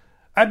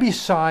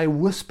 Abishai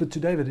whispered to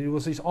David, it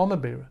was his armor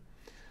bearer,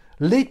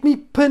 let me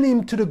pin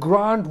him to the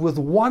ground with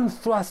one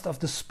thrust of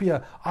the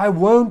spear. I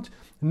won't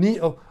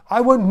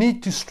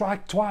need to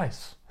strike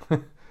twice.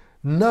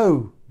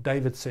 No,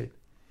 David said,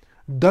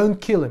 don't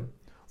kill him.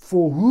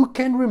 For who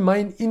can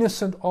remain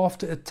innocent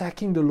after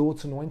attacking the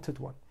Lord's anointed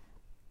one?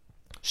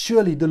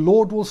 Surely the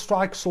Lord will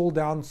strike Saul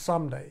down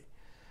someday,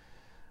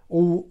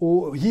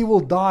 or he will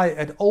die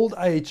at old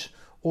age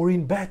or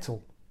in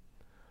battle.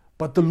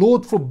 But the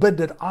Lord forbid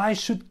that I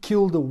should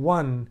kill the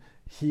one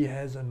he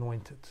has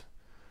anointed.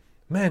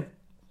 Man,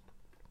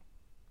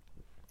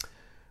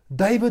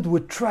 David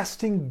was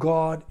trusting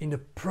God in the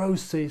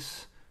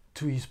process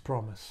to his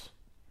promise.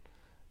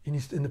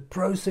 In the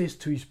process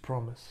to his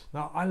promise.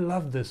 Now, I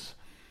love this.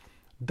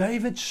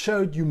 David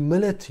showed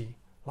humility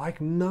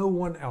like no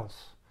one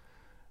else.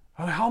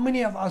 How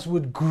many of us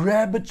would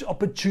grab an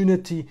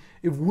opportunity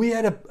if we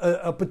had an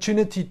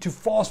opportunity to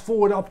fast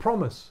forward our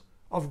promise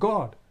of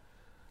God?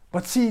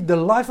 But see, the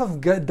life of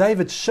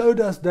David showed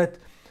us that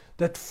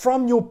that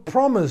from your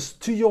promise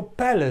to your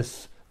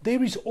palace,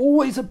 there is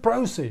always a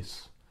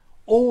process.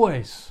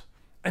 Always.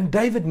 And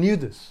David knew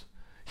this.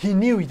 He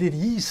knew that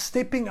he is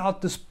stepping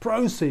out this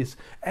process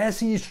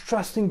as he is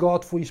trusting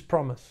God for his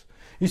promise.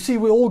 You see,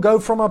 we all go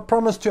from our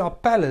promise to our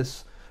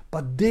palace,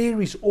 but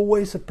there is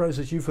always a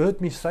process. You've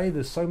heard me say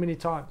this so many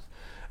times.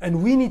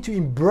 And we need to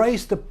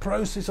embrace the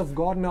process of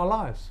God in our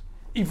lives.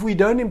 If we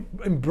don't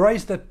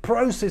embrace that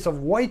process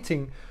of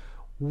waiting,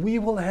 we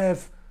will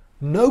have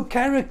no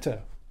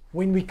character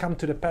when we come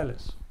to the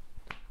palace.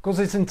 Because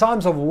it's in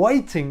times of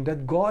waiting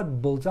that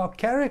God builds our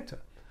character.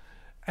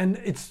 And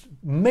it's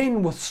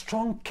men with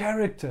strong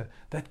character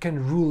that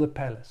can rule the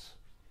palace.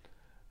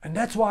 And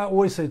that's why I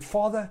always said,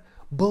 Father,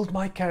 build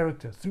my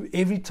character through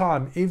every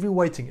time, every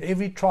waiting,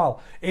 every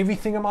trial,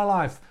 everything in my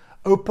life.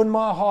 Open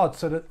my heart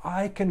so that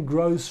I can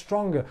grow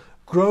stronger,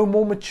 grow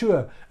more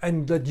mature,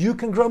 and that you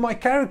can grow my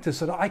character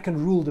so that I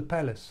can rule the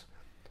palace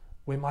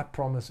where my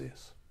promise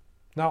is.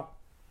 Now,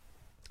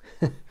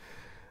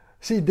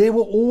 see, there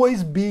will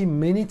always be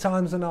many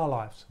times in our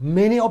lives,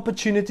 many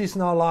opportunities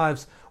in our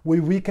lives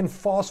where we can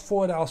fast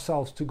forward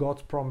ourselves to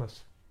God's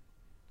promise.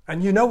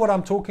 And you know what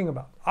I'm talking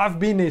about. I've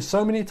been there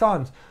so many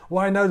times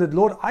where I know that,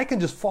 Lord, I can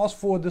just fast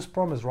forward this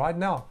promise right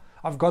now.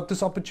 I've got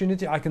this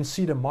opportunity. I can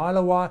see it a mile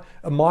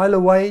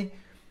away.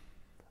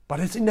 But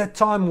it's in that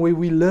time where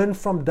we learn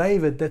from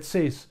David that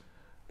says,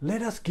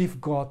 let us give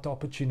God the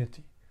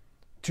opportunity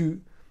to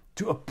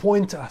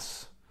appoint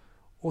us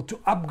or to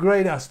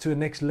upgrade us to the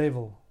next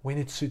level when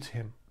it suits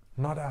him,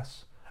 not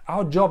us.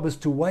 Our job is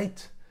to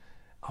wait.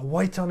 I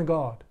wait on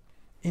God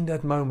in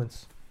that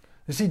moment.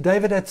 You see,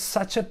 David had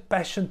such a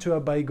passion to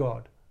obey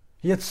God.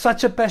 He had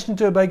such a passion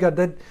to obey God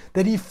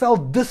that he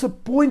felt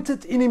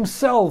disappointed in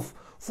himself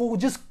for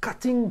just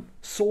cutting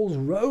Saul's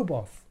robe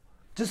off.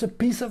 Just a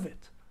piece of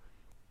it.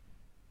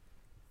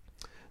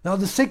 Now,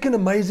 the second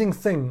amazing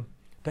thing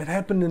that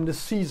happened in this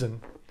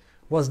season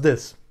was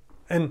this.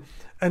 And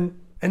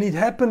it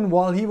happened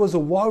while he was a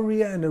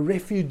warrior and a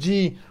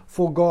refugee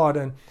for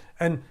God.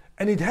 And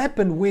it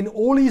happened when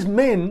all his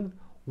men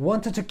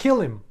wanted to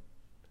kill him.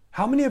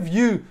 How many of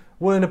you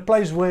were in a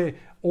place where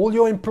all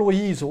your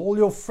employees or all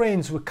your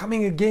friends were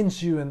coming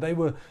against you and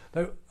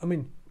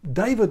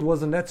David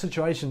was in that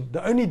situation.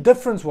 The only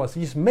difference was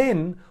his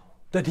men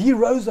that he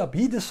rose up,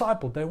 he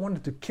discipled, they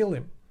wanted to kill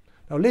him.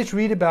 Now let's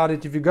read about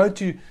it. If you go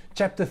to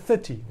chapter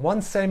 30,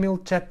 1 Samuel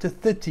chapter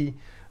 30,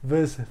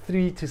 verse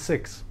 3 to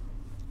 6.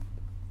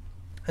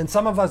 And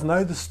some of us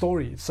know the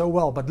story so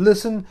well, but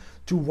listen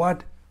to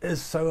what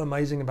is so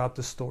amazing about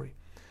the story.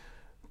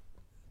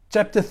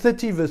 Chapter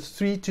 30, verse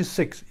 3 to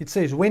 6. It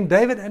says, when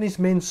David and his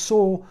men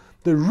saw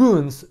the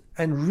ruins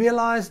and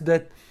realized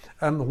that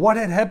what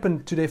had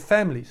happened to their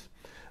families,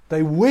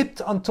 they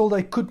wept until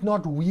they could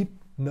not weep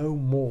no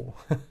more.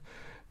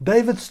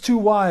 David's two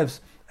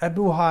wives,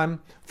 Abihail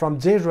from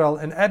Jezreel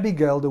and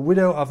Abigail, the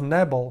widow of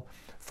Nabal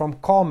from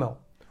Carmel,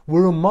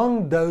 were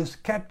among those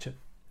captured.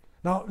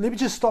 Now, let me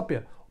just stop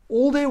here.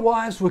 All their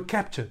wives were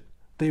captured.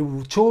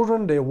 Their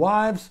children, their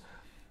wives,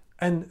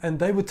 and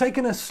they were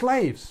taken as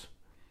slaves.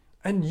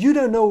 And you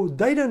don't know,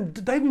 they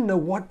didn't know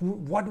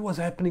what was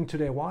happening to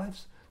their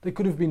wives. They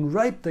could have been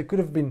raped. They could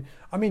have been,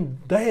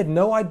 they had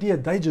no idea.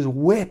 They just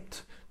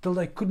wept till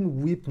they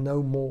couldn't weep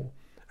no more.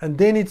 And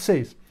then it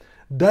says,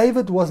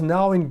 David was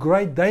now in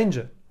great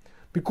danger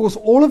because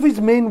all of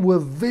his men were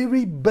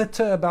very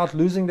bitter about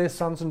losing their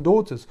sons and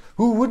daughters.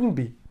 Who wouldn't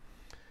be?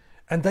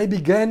 And they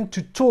began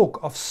to talk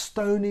of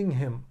stoning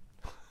him.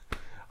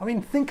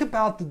 Think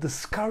about the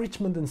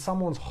discouragement in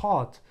someone's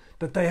heart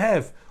that they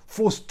have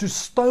forced to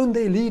stone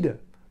their leader,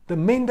 the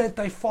men that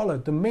they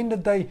followed, the men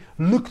that they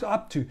looked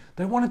up to.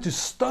 They wanted to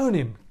stone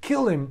him,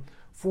 kill him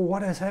for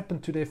what has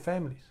happened to their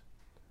families.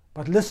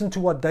 But listen to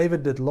what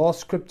David did. Last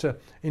scripture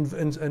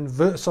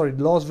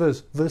last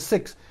verse, verse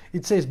 6.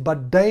 It says,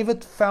 but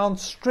David found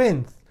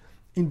strength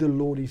in the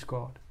Lord his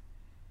God.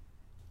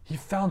 He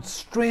found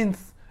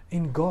strength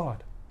in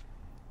God.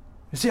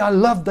 You see, I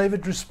love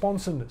David's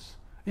response in this.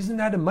 Isn't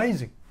that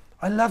amazing?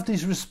 I loved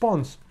his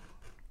response.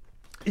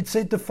 It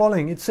said the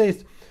following. It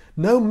says,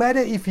 no matter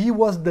if he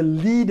was the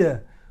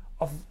leader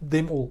of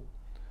them all,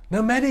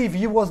 no matter if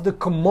he was the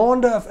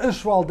commander of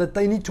Israel that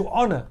they need to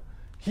honor,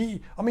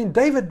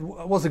 David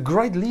was a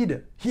great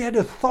leader. He had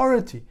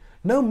authority.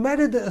 No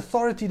matter the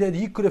authority that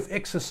he could have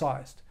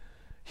exercised,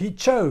 he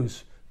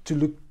chose to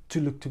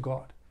look to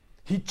God.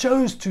 He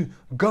chose to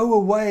go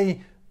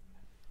away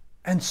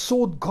and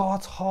sought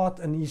God's heart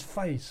and his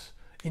face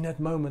in that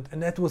moment.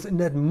 And that was in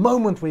that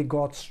moment where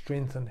God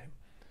strengthened him.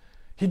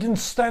 He didn't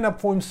stand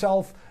up for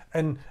himself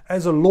and,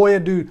 as a lawyer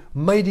do,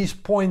 made his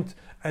point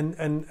and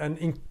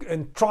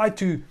try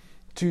to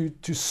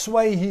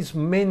sway his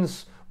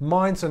men's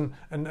minds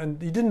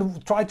and he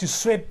didn't try to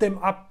sweep them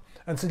up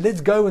and say,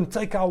 let's go and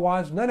take our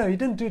wives. No, he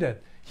didn't do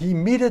that. He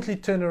immediately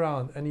turned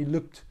around and he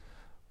looked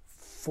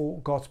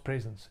for God's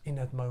presence in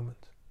that moment.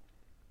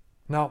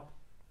 Now,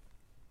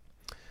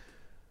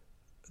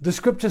 the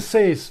scripture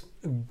says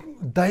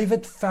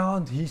David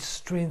found his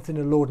strength in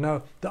the Lord.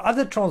 Now, the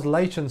other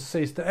translation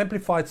says, the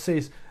Amplified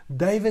says,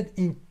 David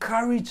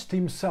encouraged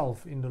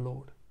himself in the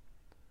Lord.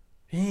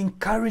 He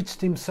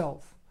encouraged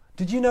himself.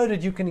 Did you know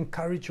that you can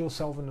encourage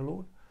yourself in the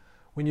Lord?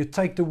 When you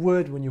take the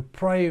word, when you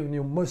pray, in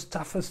your most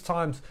toughest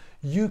times,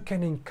 you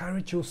can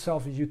encourage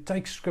yourself. If you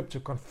take scripture,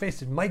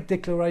 confess it, make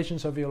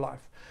declarations of your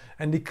life,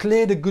 and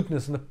declare the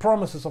goodness and the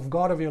promises of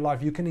God of your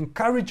life, you can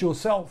encourage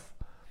yourself.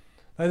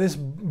 Now, there's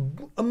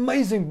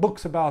amazing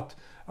books about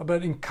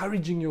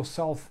encouraging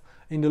yourself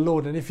in the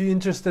Lord. And if you're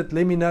interested,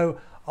 let me know.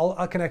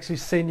 I can actually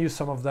send you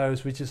some of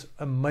those, which is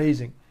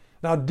amazing.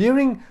 Now,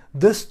 during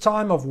this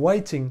time of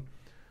waiting,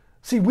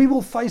 see, we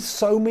will face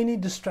so many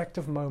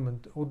distractive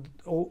moments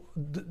or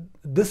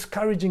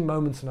discouraging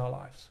moments in our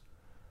lives.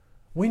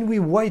 When we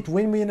wait,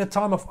 when we're in a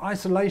time of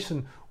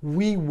isolation,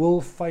 we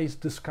will face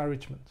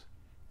discouragement.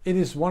 It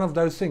is one of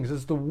those things.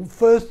 It's the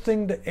first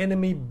thing the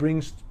enemy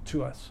brings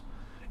to us.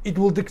 It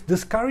will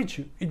discourage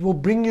you. It will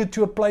bring you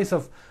to a place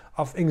of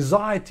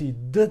anxiety,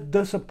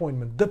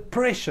 disappointment,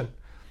 depression.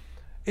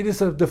 It is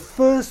the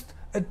first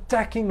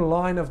attacking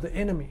line of the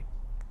enemy.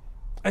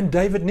 And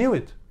David knew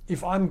it.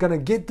 If I'm going to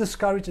get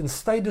discouraged and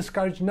stay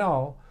discouraged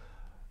now,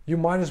 you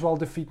might as well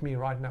defeat me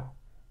right now.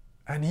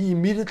 And he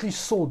immediately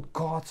sought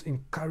God's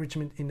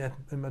encouragement in that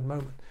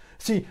moment.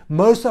 See,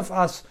 most of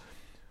us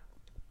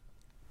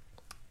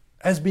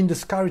has been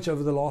discouraged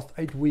over the last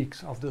 8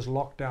 weeks of this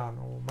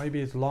lockdown, or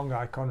maybe it's longer,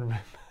 I can't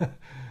remember.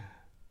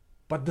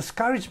 But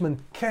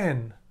discouragement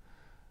can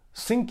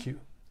sink you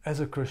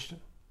as a Christian.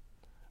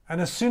 And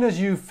as soon as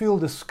you feel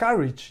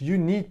discouraged, you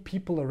need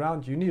people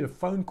around you. You need a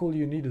phone call,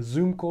 you need a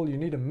Zoom call, you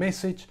need a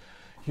message,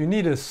 you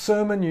need a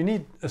sermon, you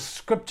need a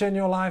scripture in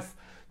your life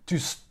to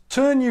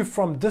turn you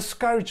from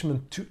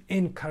discouragement to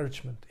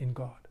encouragement in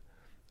God.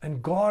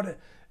 And God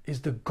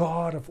is the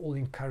God of all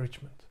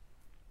encouragement.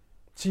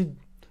 See,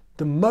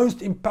 the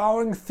most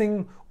empowering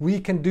thing we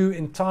can do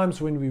in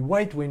times when we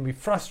wait, when we're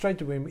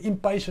frustrated, when we're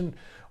impatient,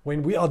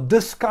 when we are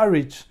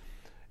discouraged,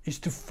 is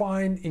to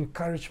find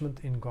encouragement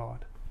in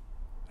God.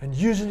 And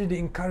usually the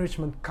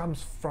encouragement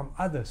comes from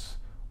others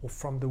or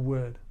from the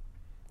Word.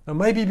 Now,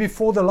 maybe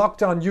before the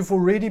lockdown, you've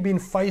already been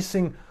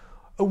facing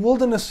a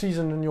wilderness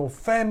season in your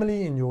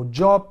family, in your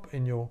job,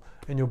 in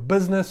your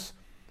business.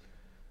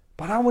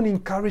 But I want to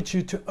encourage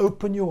you to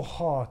open your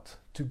heart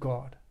to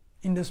God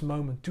in this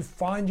moment, to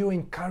find your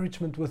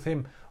encouragement with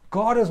Him.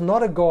 God is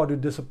not a God who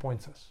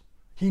disappoints us.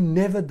 He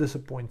never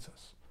disappoints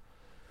us.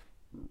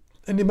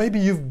 And maybe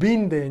you've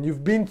been there and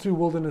you've been through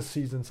wilderness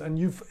seasons and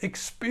you've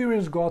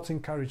experienced God's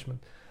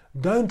encouragement.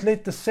 Don't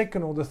let the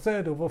second or the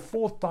third or the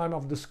fourth time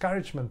of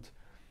discouragement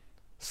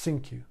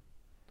sink you.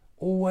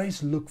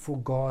 Always look for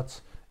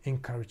God's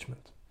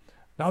encouragement.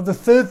 Now, the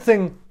third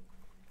thing,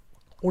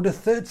 or the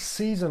third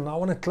season, I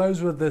want to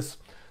close with this.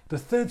 The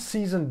third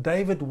season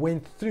David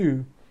went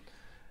through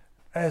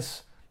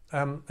as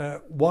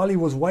while he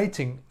was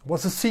waiting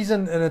was a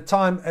season and a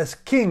time as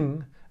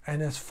king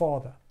and as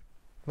father.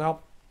 Now,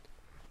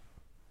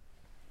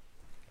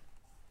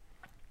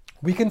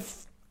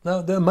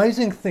 now the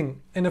amazing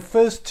thing, in the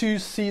first 2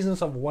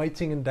 seasons of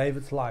waiting in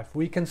David's life,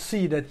 we can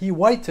see that he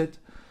waited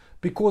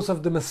because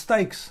of the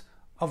mistakes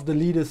of the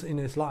leaders in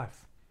his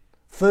life.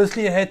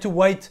 Firstly, he had to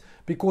wait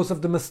because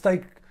of the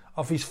mistake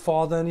of his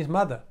father and his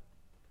mother.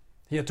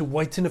 He had to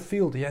wait in the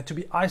field. He had to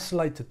be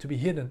isolated, to be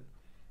hidden.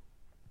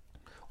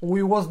 Or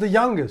he was the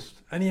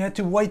youngest and he had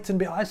to wait and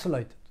be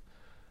isolated.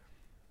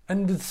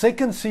 And the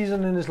second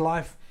season in his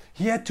life,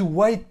 he had to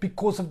wait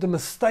because of the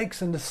mistakes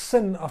and the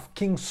sin of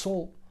King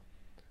Saul.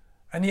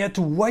 And he had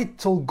to wait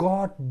till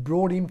God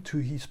brought him to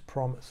his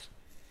promise.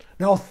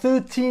 Now,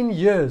 13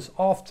 years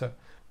after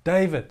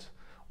David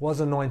was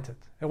anointed,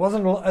 it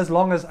wasn't as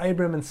long as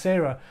Abraham and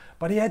Sarah,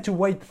 but he had to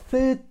wait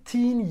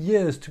 13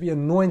 years to be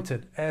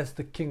anointed as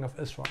the king of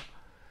Israel.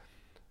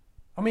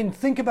 I mean,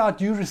 think about,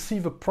 you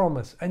receive a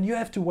promise and you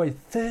have to wait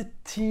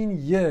 13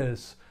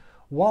 years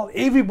while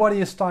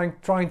everybody is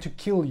trying to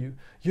kill you.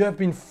 You have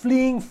been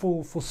fleeing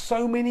for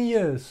so many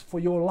years for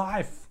your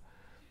life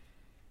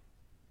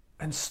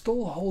and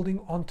still holding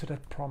on to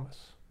that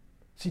promise.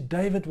 See,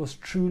 David was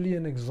truly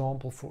an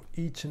example for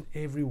each and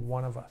every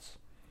one of us.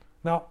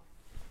 Now,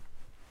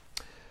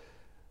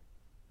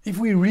 if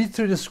we read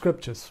through the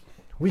scriptures,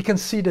 we can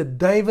see that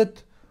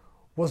David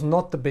was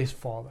not the best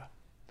father.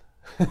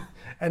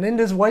 And in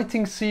this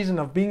waiting season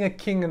of being a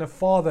king and a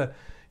father,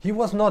 he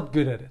was not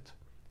good at it.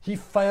 He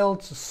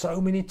failed so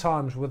many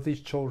times with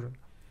his children.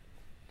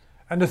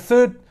 And the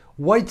third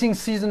waiting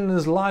season in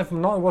his life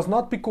was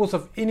not because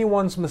of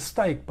anyone's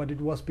mistake, but it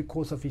was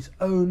because of his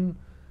own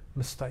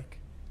mistake,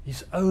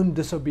 his own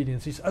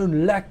disobedience, his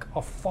own lack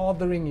of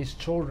fathering his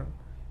children.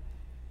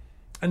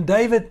 And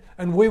David,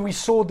 and where we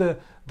saw the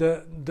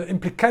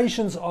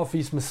implications of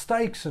his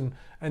mistakes and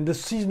the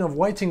season of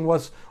waiting,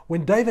 was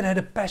when David had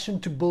a passion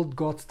to build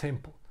God's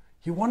temple.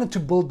 He wanted to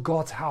build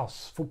God's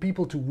house for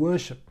people to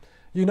worship.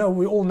 You know,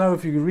 we all know,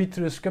 if you read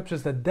through the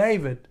scriptures, that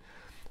David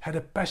had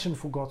a passion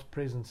for God's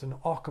presence, and the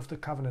Ark of the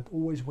Covenant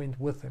always went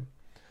with him.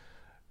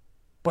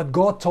 But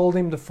God told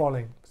him the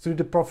following through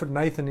the prophet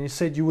Nathan. He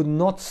said, "You will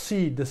not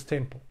see this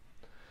temple,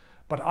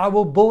 but I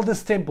will build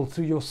this temple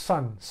through your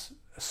son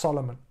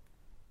Solomon."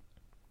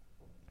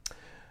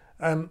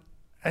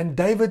 And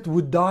David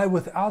would die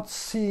without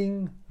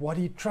seeing what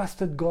he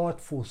trusted God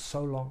for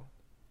so long.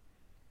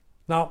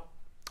 Now,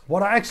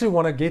 what I actually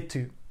want to get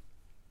to,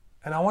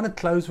 and I want to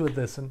close with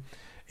this, and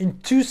in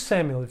 2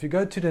 Samuel, if you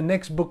go to the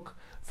next book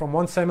from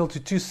 1 Samuel to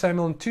 2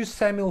 Samuel, in 2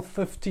 Samuel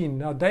 15,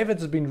 now David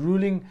has been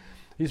ruling,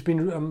 there's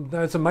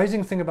an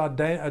amazing thing about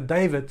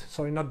David,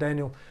 sorry, not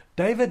Daniel,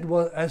 David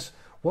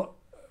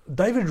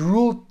David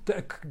ruled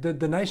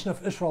the nation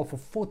of Israel for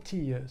 40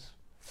 years.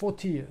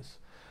 40 years.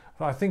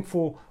 I think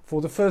for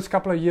the first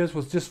couple of years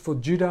was just for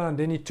Judah, and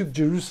then he took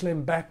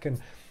Jerusalem back, and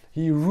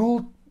he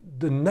ruled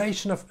the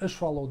nation of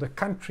Israel, or the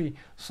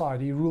countryside.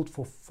 He ruled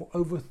for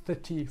over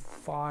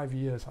 35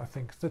 years, I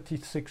think,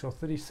 36 or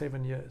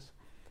 37 years.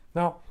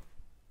 Now,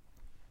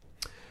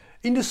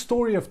 in the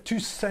story of 2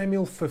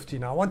 Samuel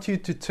 15, I want you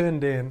to turn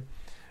there,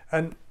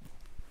 and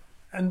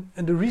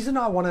the reason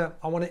I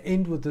want to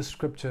end with this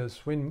scripture is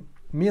when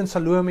me and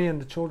Salome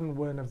and the children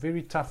were in a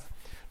very tough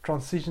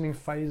transitioning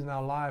phase in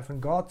our life,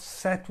 and God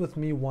sat with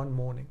me one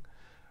morning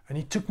and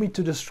he took me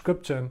to the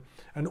scripture,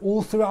 and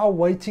all through our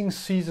waiting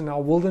season,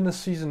 our wilderness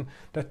season,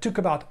 that took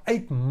about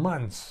 8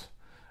 months.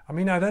 I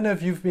mean, I don't know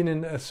if you've been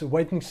in a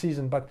waiting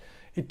season, but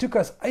it took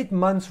us 8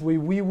 months where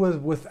we were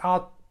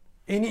without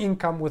any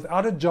income,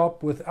 without a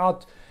job,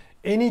 without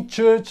any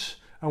church,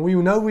 and we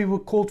know we were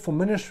called for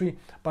ministry,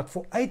 but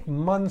for 8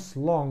 months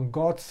long,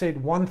 God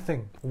said one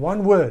thing,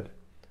 one word.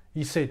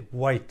 He said,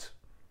 wait.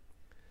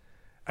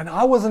 And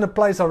I was in a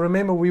place, I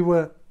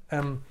remember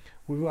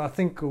I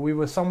think we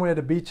were somewhere at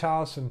a beach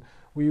house, and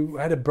we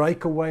had a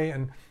breakaway,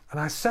 and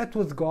I sat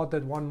with God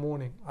that one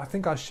morning. I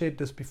think I shared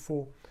this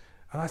before.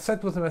 And I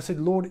sat with him, I said,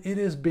 Lord,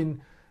 it's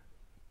been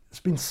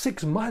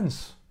 6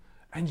 months,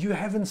 and you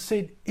haven't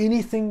said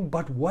anything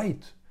but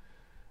wait.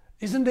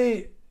 Isn't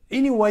there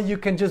any way you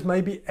can just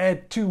maybe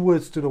add 2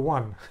 words to the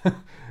one?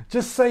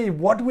 Just say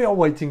what we are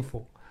waiting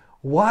for.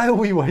 Why are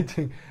we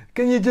waiting?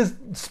 Can you just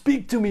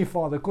speak to me,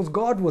 Father? Because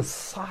God was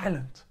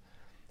silent.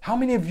 How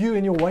many of you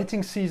in your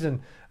waiting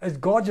season, as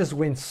God just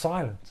went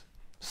silent?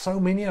 So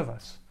many of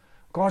us.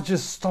 God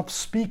just stopped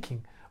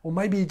speaking. Or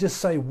maybe he just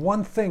say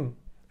one thing.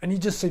 And he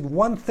just said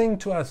one thing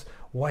to us,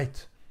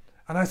 wait.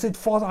 And I said,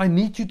 Father, I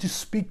need you to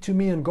speak to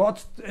me. And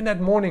God, in that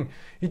morning,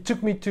 he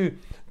took me to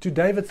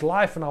David's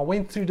life, and I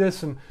went through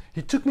this, and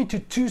he took me to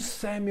 2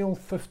 Samuel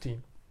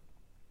 15,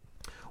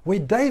 where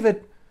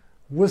David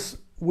was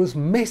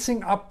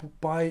messing up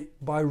by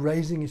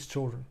raising his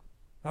children.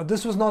 Now,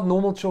 this was not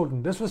normal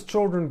children. This was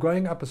children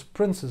growing up as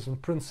princes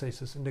and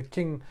princesses in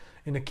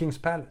the king's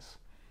palace.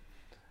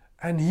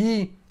 And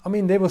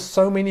there were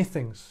so many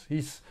things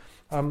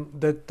I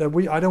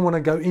don't want to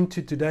go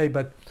into today,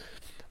 but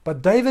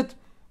David,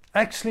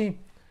 actually,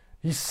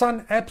 his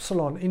son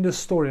Absalom in the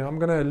story, I'm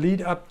going to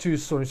lead up to the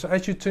story. So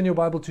as you turn your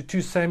Bible to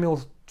 2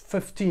 Samuel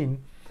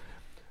 15,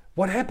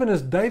 what happened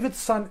is David's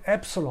son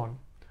Absalom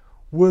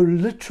were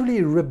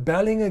literally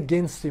rebelling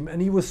against him,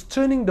 and he was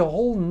turning the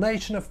whole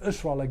nation of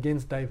Israel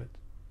against David.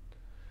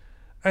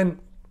 And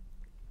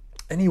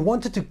he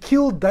wanted to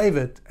kill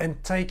David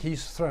and take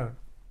his throne.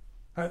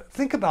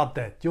 Think about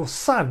that. Your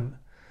son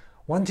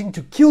wanting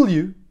to kill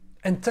you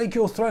and take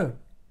your throne.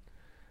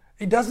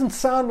 It doesn't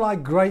sound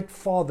like great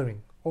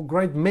fathering or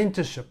great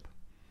mentorship.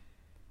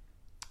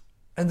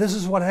 And this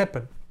is what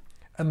happened.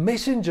 A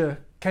messenger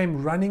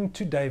came running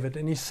to David,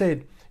 and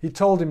he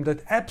told him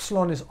that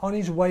Absalom is on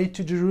his way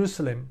to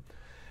Jerusalem,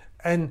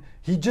 and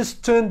he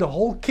just turned the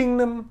whole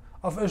kingdom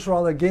of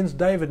Israel against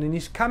David, and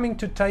he's coming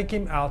to take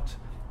him out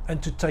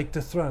and to take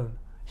the throne.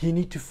 He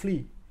need to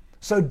flee.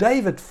 So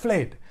David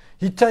fled.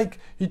 He took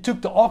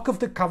the Ark of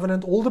the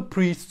Covenant, all the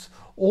priests,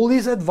 all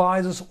his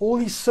advisors, all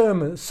his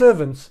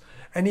servants,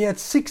 and he had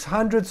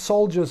 600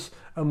 soldiers,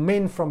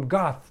 men from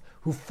Gath,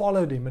 who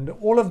followed him, and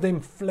all of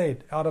them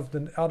fled out of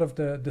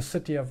the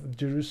city of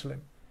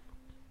Jerusalem.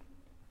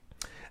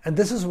 And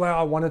this is where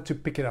I wanted to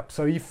pick it up.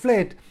 So he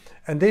fled,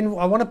 and then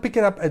I want to pick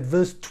it up at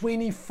verse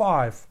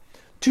 25.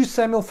 2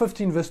 Samuel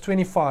 15 verse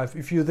 25,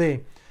 if you're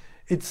there.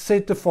 It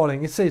said the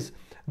following. It says,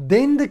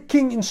 then the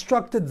king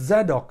instructed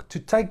Zadok to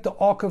take the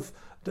ark of,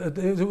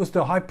 it was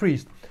the high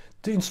priest,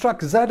 to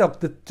instruct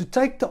Zadok to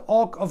take the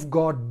ark of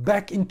God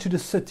back into the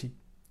city.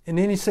 And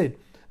then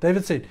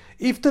David said,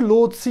 if the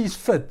Lord sees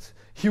fit,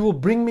 he will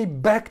bring me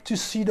back to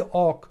see the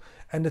ark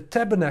and the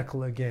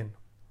tabernacle again.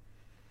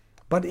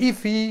 But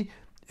if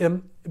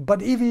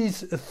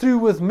he's through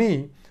with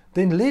me,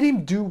 then let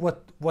him do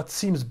what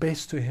seems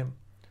best to him.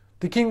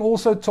 The king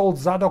also told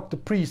Zadok the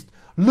priest,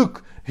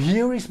 look,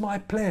 here is my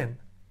plan.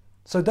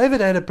 So David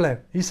had a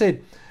plan. He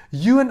said,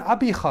 you and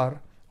Abishar,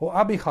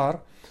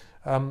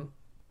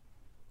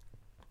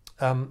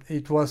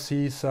 it was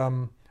his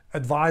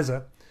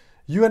advisor,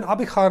 you and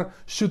Abishar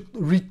should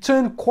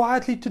return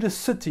quietly to the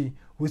city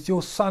with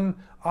your son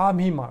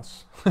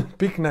Ahimaaz,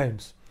 big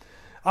names,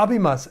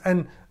 Ahimaaz,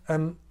 and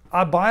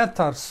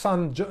Abiatar's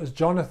son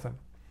Jonathan.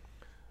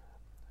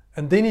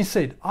 And then he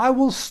said, I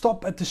will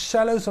stop at the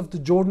shallows of the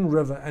Jordan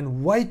River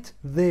and wait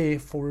there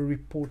for a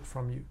report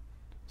from you.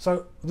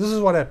 So this is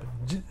what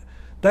happened.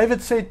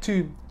 David said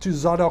to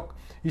Zadok,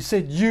 he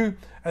said, you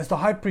as the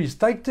high priest,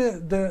 take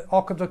the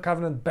Ark of the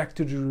Covenant back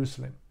to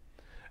Jerusalem.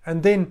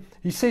 And then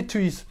he said to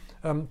his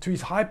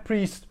high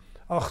priest,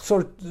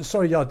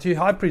 to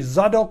high priest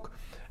Zadok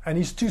and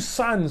his two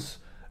sons,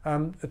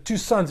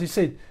 he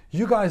said,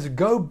 you guys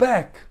go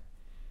back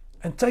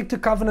and take the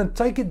covenant,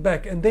 take it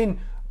back, and then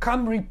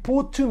come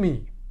report to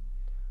me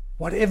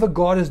whatever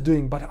God is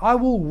doing. But I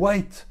will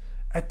wait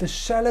at the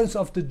shallows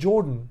of the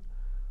Jordan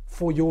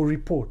for your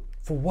report,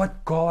 for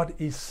what God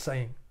is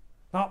saying.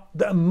 Now,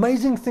 the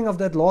amazing thing of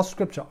that last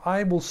scripture,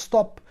 I will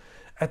stop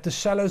at the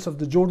shallows of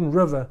the Jordan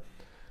River.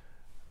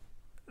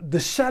 The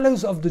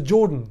shallows of the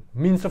Jordan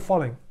means the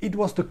following. It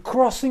was the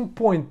crossing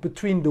point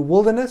between the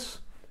wilderness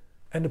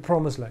and the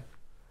promised land.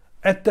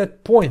 At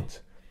that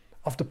point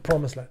of the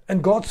promised land.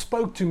 And God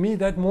spoke to me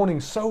that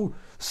morning so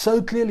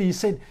clearly. He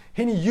said,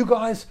 Henny, you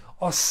guys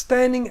are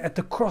standing at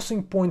the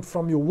crossing point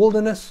from your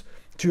wilderness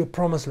to your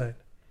promised land.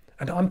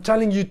 And I'm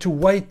telling you to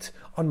wait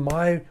on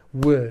my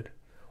word.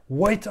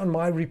 Wait on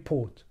my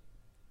report.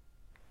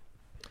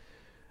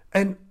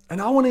 And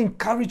I want to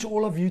encourage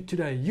all of you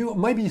today.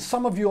 Maybe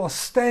some of you are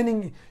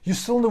standing, you're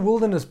still in the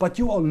wilderness, but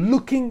you are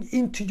looking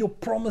into your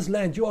promised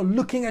land. You are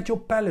looking at your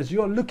palace.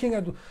 You are looking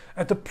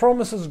at the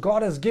promises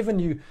God has given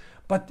you.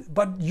 But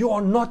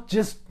you're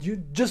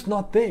just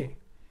not there.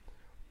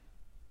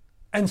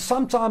 And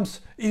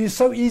sometimes it is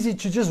so easy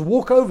to just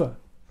walk over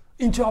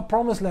into our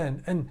promised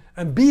land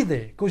and be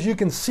there, because you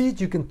can see it,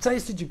 you can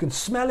taste it, you can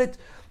smell it.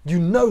 You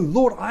know,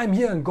 Lord, I'm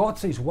here. And God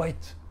says,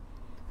 wait,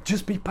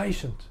 just be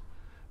patient.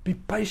 Be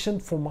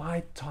patient for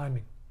my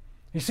timing.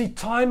 You see,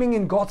 timing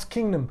in God's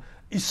kingdom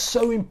is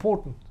so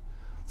important.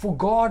 For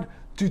God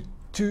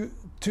to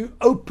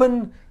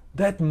open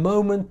that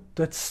moment,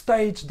 that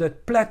stage,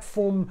 that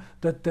platform,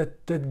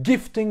 that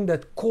gifting,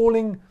 that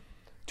calling,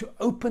 to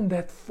open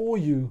that for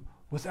you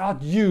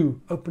without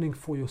you opening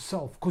for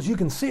yourself, because you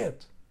can see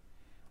it.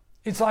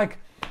 It's like,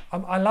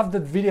 I love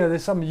that video.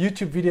 There's some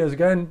YouTube videos.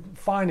 Go and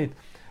find it.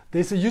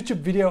 There's a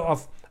YouTube video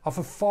of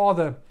a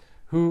father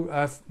who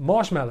has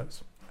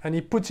marshmallows. And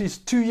he puts his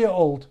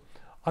 2-year-old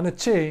on a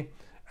chair,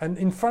 and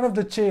in front of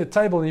the chair, a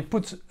table, and he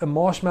puts a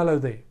marshmallow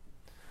there.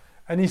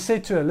 And he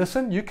said to her,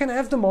 listen, you can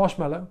have the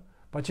marshmallow,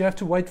 but you have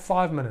to wait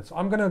 5 minutes.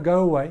 I'm going to go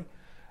away.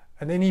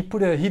 And then he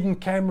put a hidden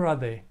camera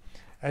there.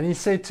 And he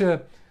said to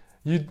her,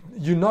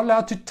 you're not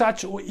allowed to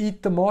touch or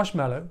eat the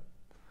marshmallow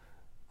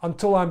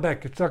until I'm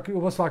back. It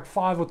was like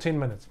 5 or 10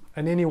 minutes.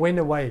 And then he went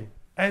away.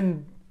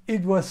 And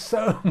it was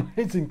so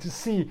amazing to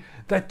see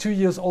that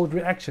 2-year-old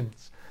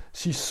reactions.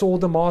 She saw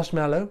the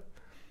marshmallow.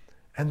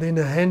 And then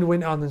her hand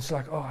went out and she's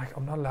like, oh,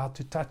 I'm not allowed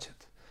to touch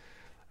it.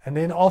 And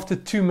then after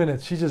 2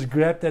 minutes, she just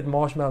grabbed that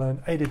marshmallow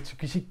and ate it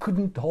because she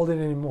couldn't hold it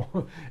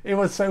anymore. It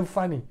was so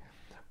funny.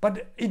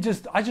 But I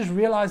just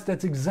realized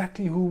that's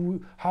exactly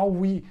how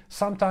we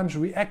sometimes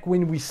react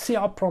when we see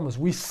our promise.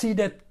 We see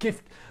that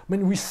gift.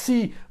 When we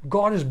see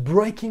God is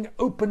breaking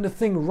open the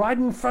thing right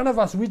in front of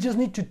us, we just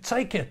need to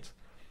take it.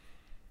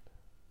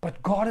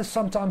 But God is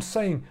sometimes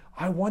saying,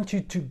 I want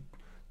you to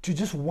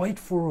just wait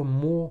for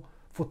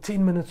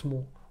 10 minutes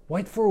more.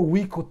 Wait for a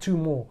week or 2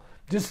 more.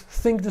 Just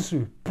think this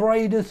through.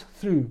 Pray this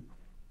through.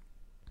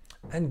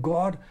 And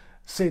God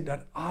said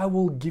that I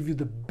will give you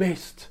the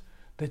best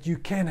that you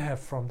can have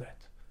from that.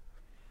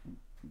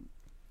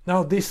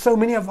 Now, there's so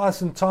many of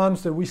us in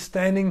times that we're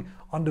standing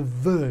on the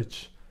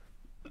verge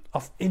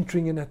of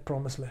entering in that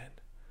promised land.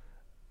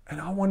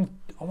 And I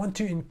want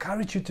to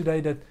encourage you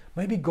today that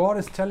maybe God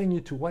is telling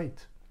you to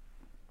wait.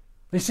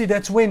 You see,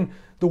 that's when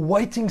the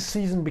waiting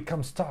season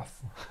becomes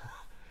tough.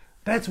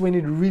 That's when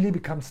it really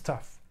becomes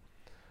tough.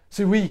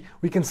 So we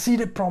can see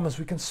the promise,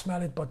 we can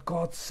smell it, but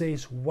God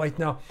says, wait.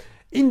 Now,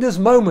 in this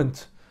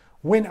moment,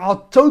 when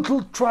our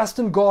total trust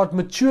in God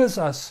matures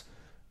us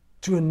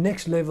to a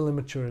next level in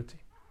maturity,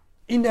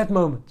 in that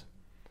moment,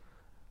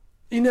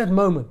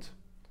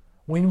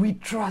 when we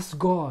trust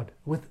God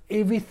with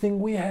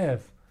everything we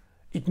have,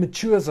 it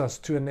matures us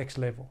to a next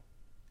level.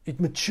 It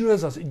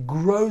matures us, it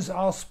grows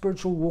our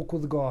spiritual walk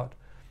with God.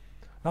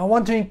 Now, I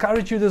want to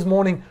encourage you this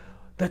morning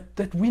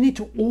that we need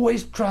to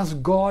always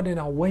trust God in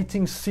our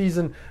waiting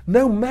season,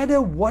 no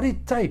matter what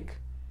it takes.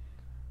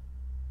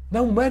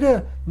 No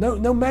matter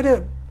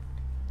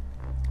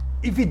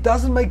if it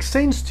doesn't make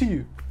sense to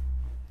you.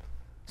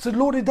 So,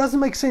 Lord, it doesn't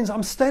make sense.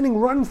 I'm standing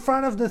right in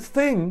front of this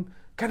thing.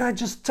 Can I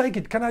just take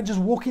it? Can I just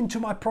walk into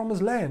my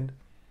promised land?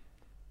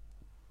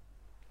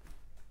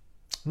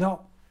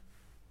 Now,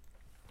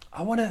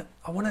 I want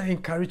to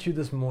encourage you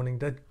this morning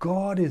that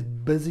God is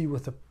busy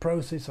with the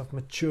process of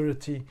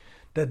maturity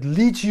that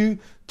leads you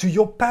to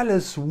your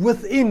palace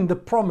within the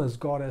promise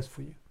God has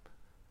for you.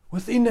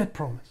 Within that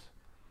promise.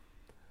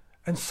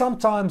 And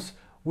sometimes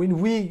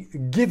when we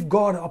give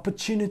God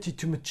opportunity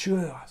to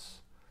mature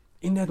us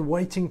in that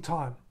waiting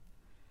time,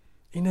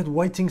 in that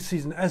waiting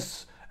season,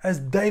 as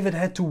David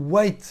had to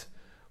wait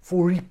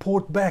for a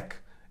report back,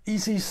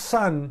 is his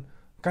son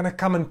going to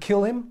come and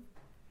kill him?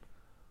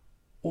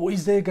 Or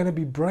is there going to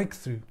be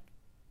breakthrough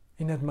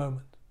in that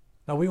moment?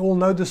 Now, we all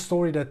know the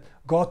story that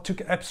God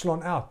took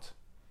Absalom out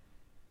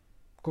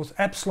because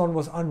Absalom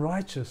was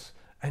unrighteous,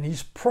 and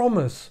his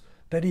promise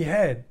that he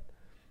had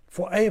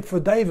for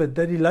David,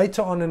 that he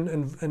later on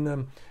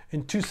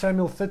in 2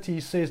 Samuel 30, he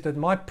says that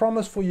my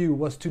promise for you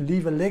was to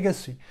leave a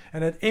legacy,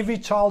 and that every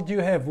child you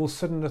have will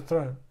sit on the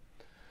throne.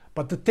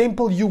 But the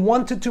temple you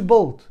wanted to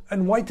build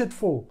and waited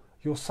for,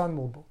 your son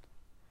will build.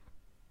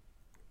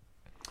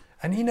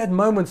 And in that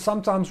moment,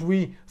 sometimes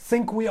we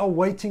think we are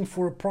waiting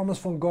for a promise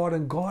from God,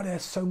 and God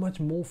has so much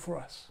more for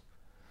us.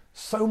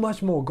 So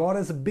much more. God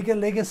has a bigger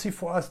legacy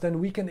for us than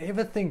we can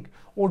ever think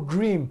or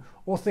dream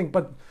or think.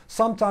 But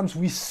sometimes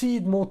we see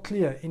it more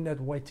clear in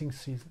that waiting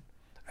season,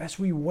 as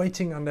we're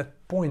waiting on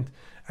that point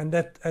and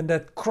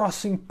that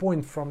crossing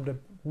point from the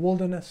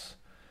wilderness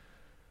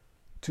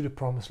to the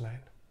promised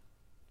land.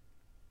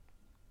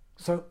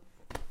 So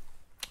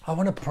I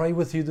want to pray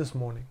with you this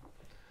morning.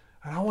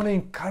 And I want to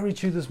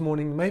encourage you this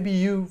morning. Maybe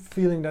you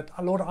feeling that,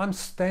 oh Lord, I'm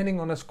standing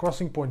on this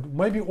crossing point.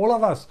 Maybe all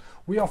of us,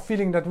 we are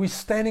feeling that we're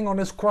standing on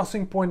this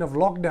crossing point of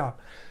lockdown.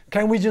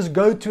 Can we just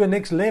go to a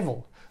next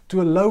level,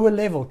 to a lower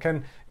level?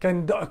 Can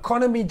the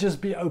economy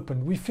just be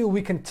open? We feel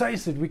we can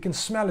taste it, we can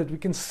smell it, we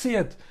can see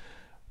it.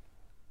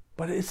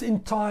 But it's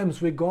in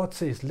times where God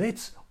says,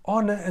 let's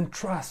honor and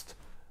trust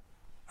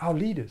our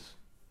leaders.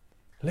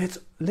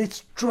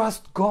 Let's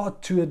trust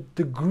God to a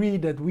degree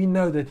that we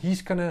know that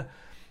He's going to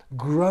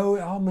grow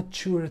our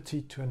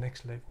maturity to a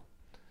next level.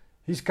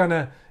 He's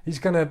gonna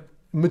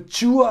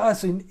mature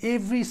us in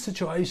every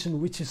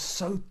situation which is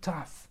so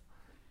tough.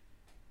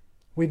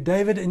 Where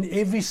David in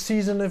every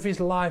season of his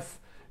life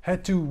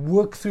had to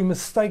work through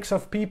mistakes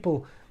of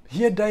people,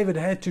 here David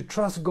had to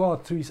trust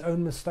God through his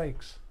own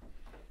mistakes.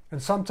 And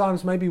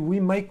sometimes maybe we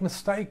make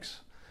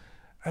mistakes,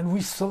 and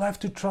we still have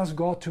to trust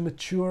God to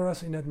mature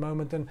us in that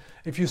moment. And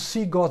if you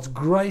see God's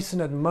grace in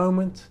that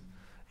moment,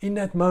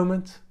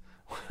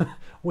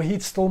 where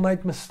he'd still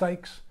made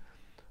mistakes,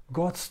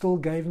 God still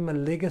gave him a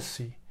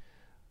legacy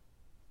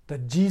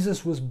that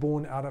Jesus was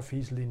born out of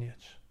his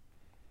lineage.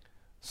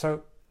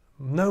 So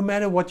no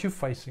matter what you're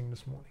facing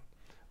this morning,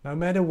 no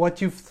matter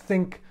what you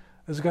think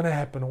is going to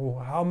happen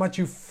or how much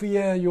you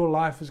fear your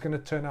life is going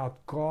to turn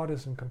out, God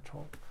is in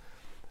control.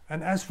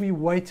 And as we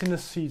wait in a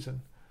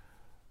season,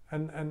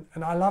 and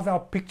I love our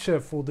picture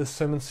for this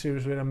sermon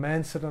series where a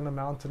man sits on a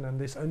mountain and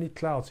there's only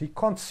clouds. He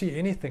can't see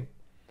anything.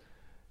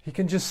 He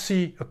can just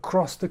see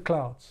across the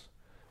clouds.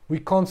 We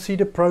can't see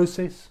the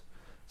process.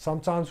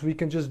 Sometimes we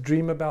can just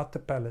dream about the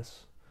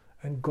palace.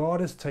 And God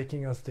is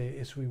taking us there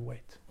as we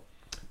wait.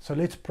 So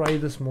let's pray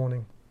this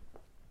morning.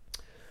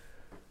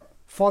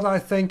 Father, I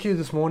thank you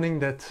this morning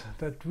that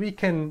we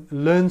can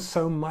learn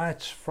so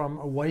much from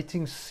a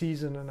waiting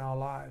season in our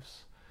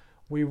lives,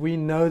 where we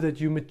know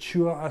that you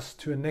mature us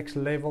to a next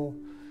level.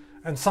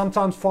 And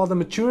sometimes, Father,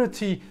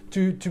 maturity,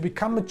 to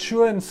become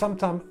mature in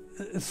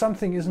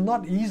something is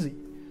not easy.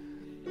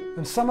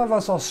 And some of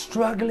us are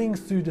struggling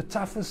through the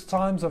toughest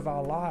times of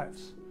our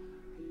lives.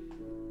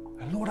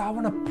 And Lord, I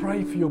want to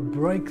pray for your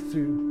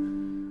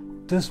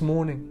breakthrough this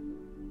morning.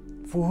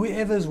 For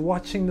whoever is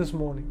watching this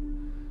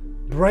morning,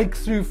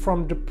 breakthrough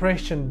from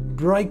depression,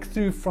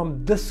 breakthrough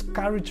from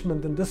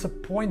discouragement and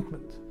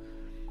disappointment,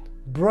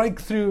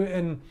 breakthrough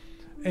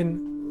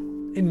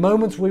in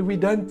moments where we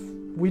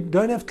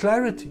don't have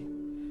clarity.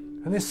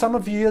 And there's some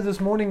of you here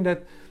this morning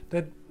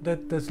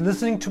that's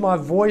listening to my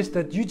voice,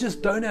 that you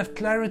just don't have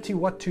clarity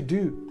what to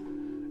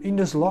do in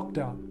this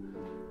lockdown.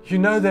 You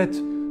know that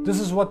this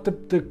is what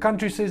the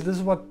country says, this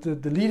is what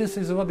the leader says,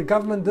 this is what the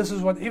government, this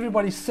is what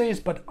everybody says,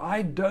 but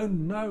I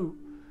don't know.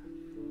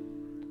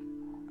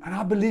 And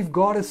I believe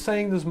God is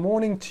saying this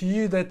morning to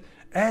you that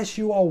as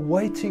you are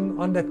waiting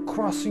on that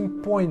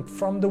crossing point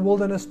from the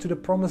wilderness to the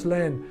promised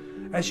land,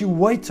 as you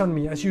wait on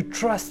me, as you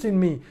trust in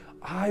me,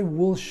 I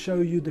will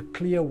show you the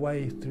clear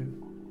way through.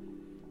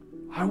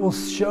 I will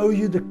show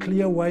you the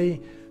clear way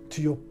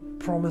to your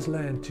promised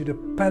land, to the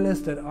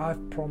palace that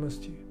I've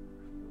promised you.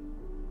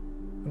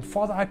 And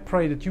Father, I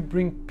pray that you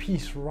bring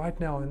peace right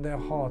now in their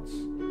hearts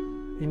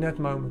in that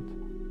moment.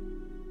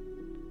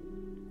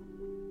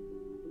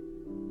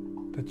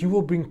 That you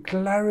will bring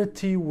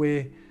clarity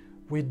where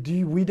we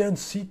don't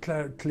see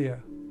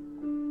clear.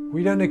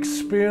 We don't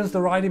experience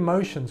the right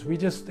emotions. We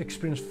just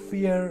experience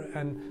fear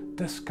and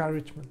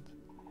discouragement.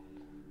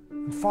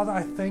 And Father,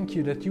 I thank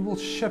you that you will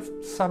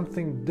shift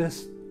something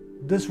this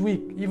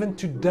week, even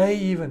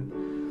today,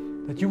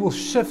 that you will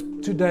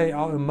shift today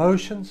our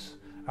emotions,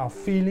 our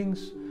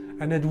feelings,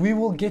 and that we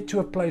will get to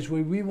a place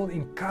where we will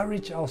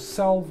encourage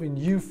ourselves in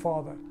you,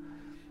 Father.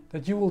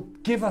 That you will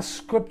give us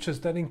scriptures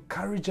that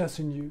encourage us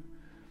in you,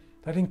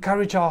 that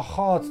encourage our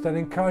hearts, that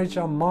encourage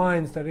our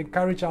minds, that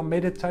encourage our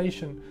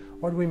meditation,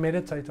 what we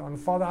meditate on.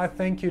 Father, I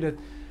thank you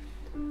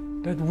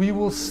that we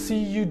will see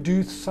you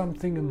do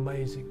something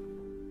amazing.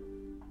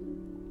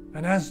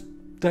 And as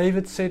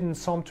David said in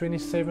Psalm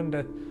 27,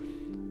 that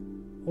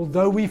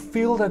although we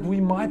feel that we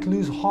might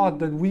lose heart,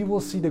 that we will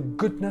see the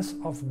goodness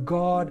of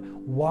God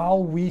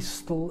while we're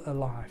still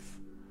alive.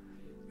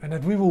 And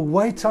that we will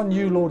wait on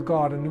you, Lord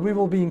God, and we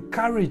will be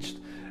encouraged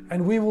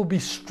and we will be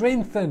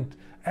strengthened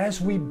as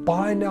we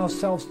bind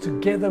ourselves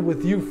together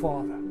with you,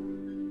 Father.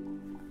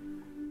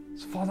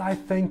 So, Father, I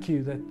thank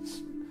you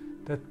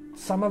that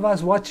some of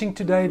us watching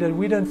today, that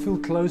we don't feel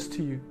close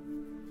to you.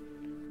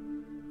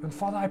 And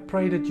Father, I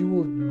pray that you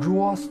will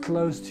draw us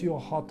close to your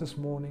heart this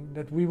morning,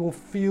 that we will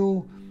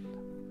feel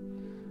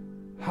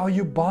how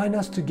you bind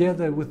us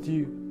together with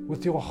you,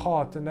 with your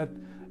heart, and that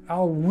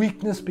our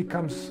weakness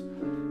becomes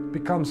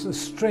a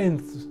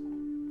strength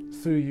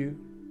through you.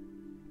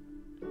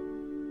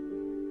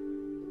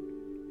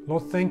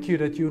 Lord, thank you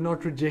that you're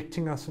not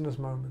rejecting us in this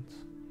moment,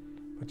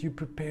 but you're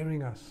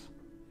preparing us.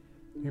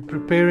 You're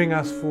preparing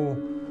us for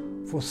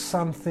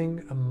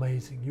something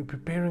amazing. You're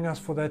preparing us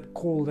for that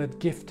call, that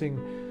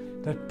gifting,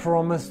 that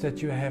promise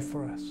that you have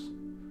for us.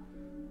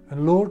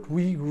 And Lord,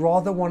 we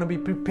rather want to be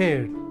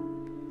prepared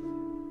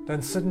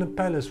than sit in a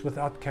palace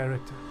without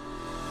character.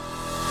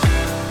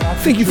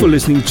 Thank you for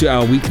listening to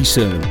our weekly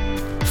sermon.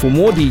 For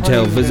more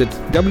detail, visit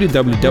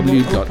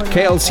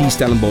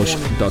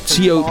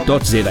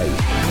www.klcstellenbosch.co.za.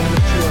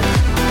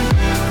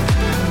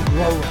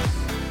 Grow us.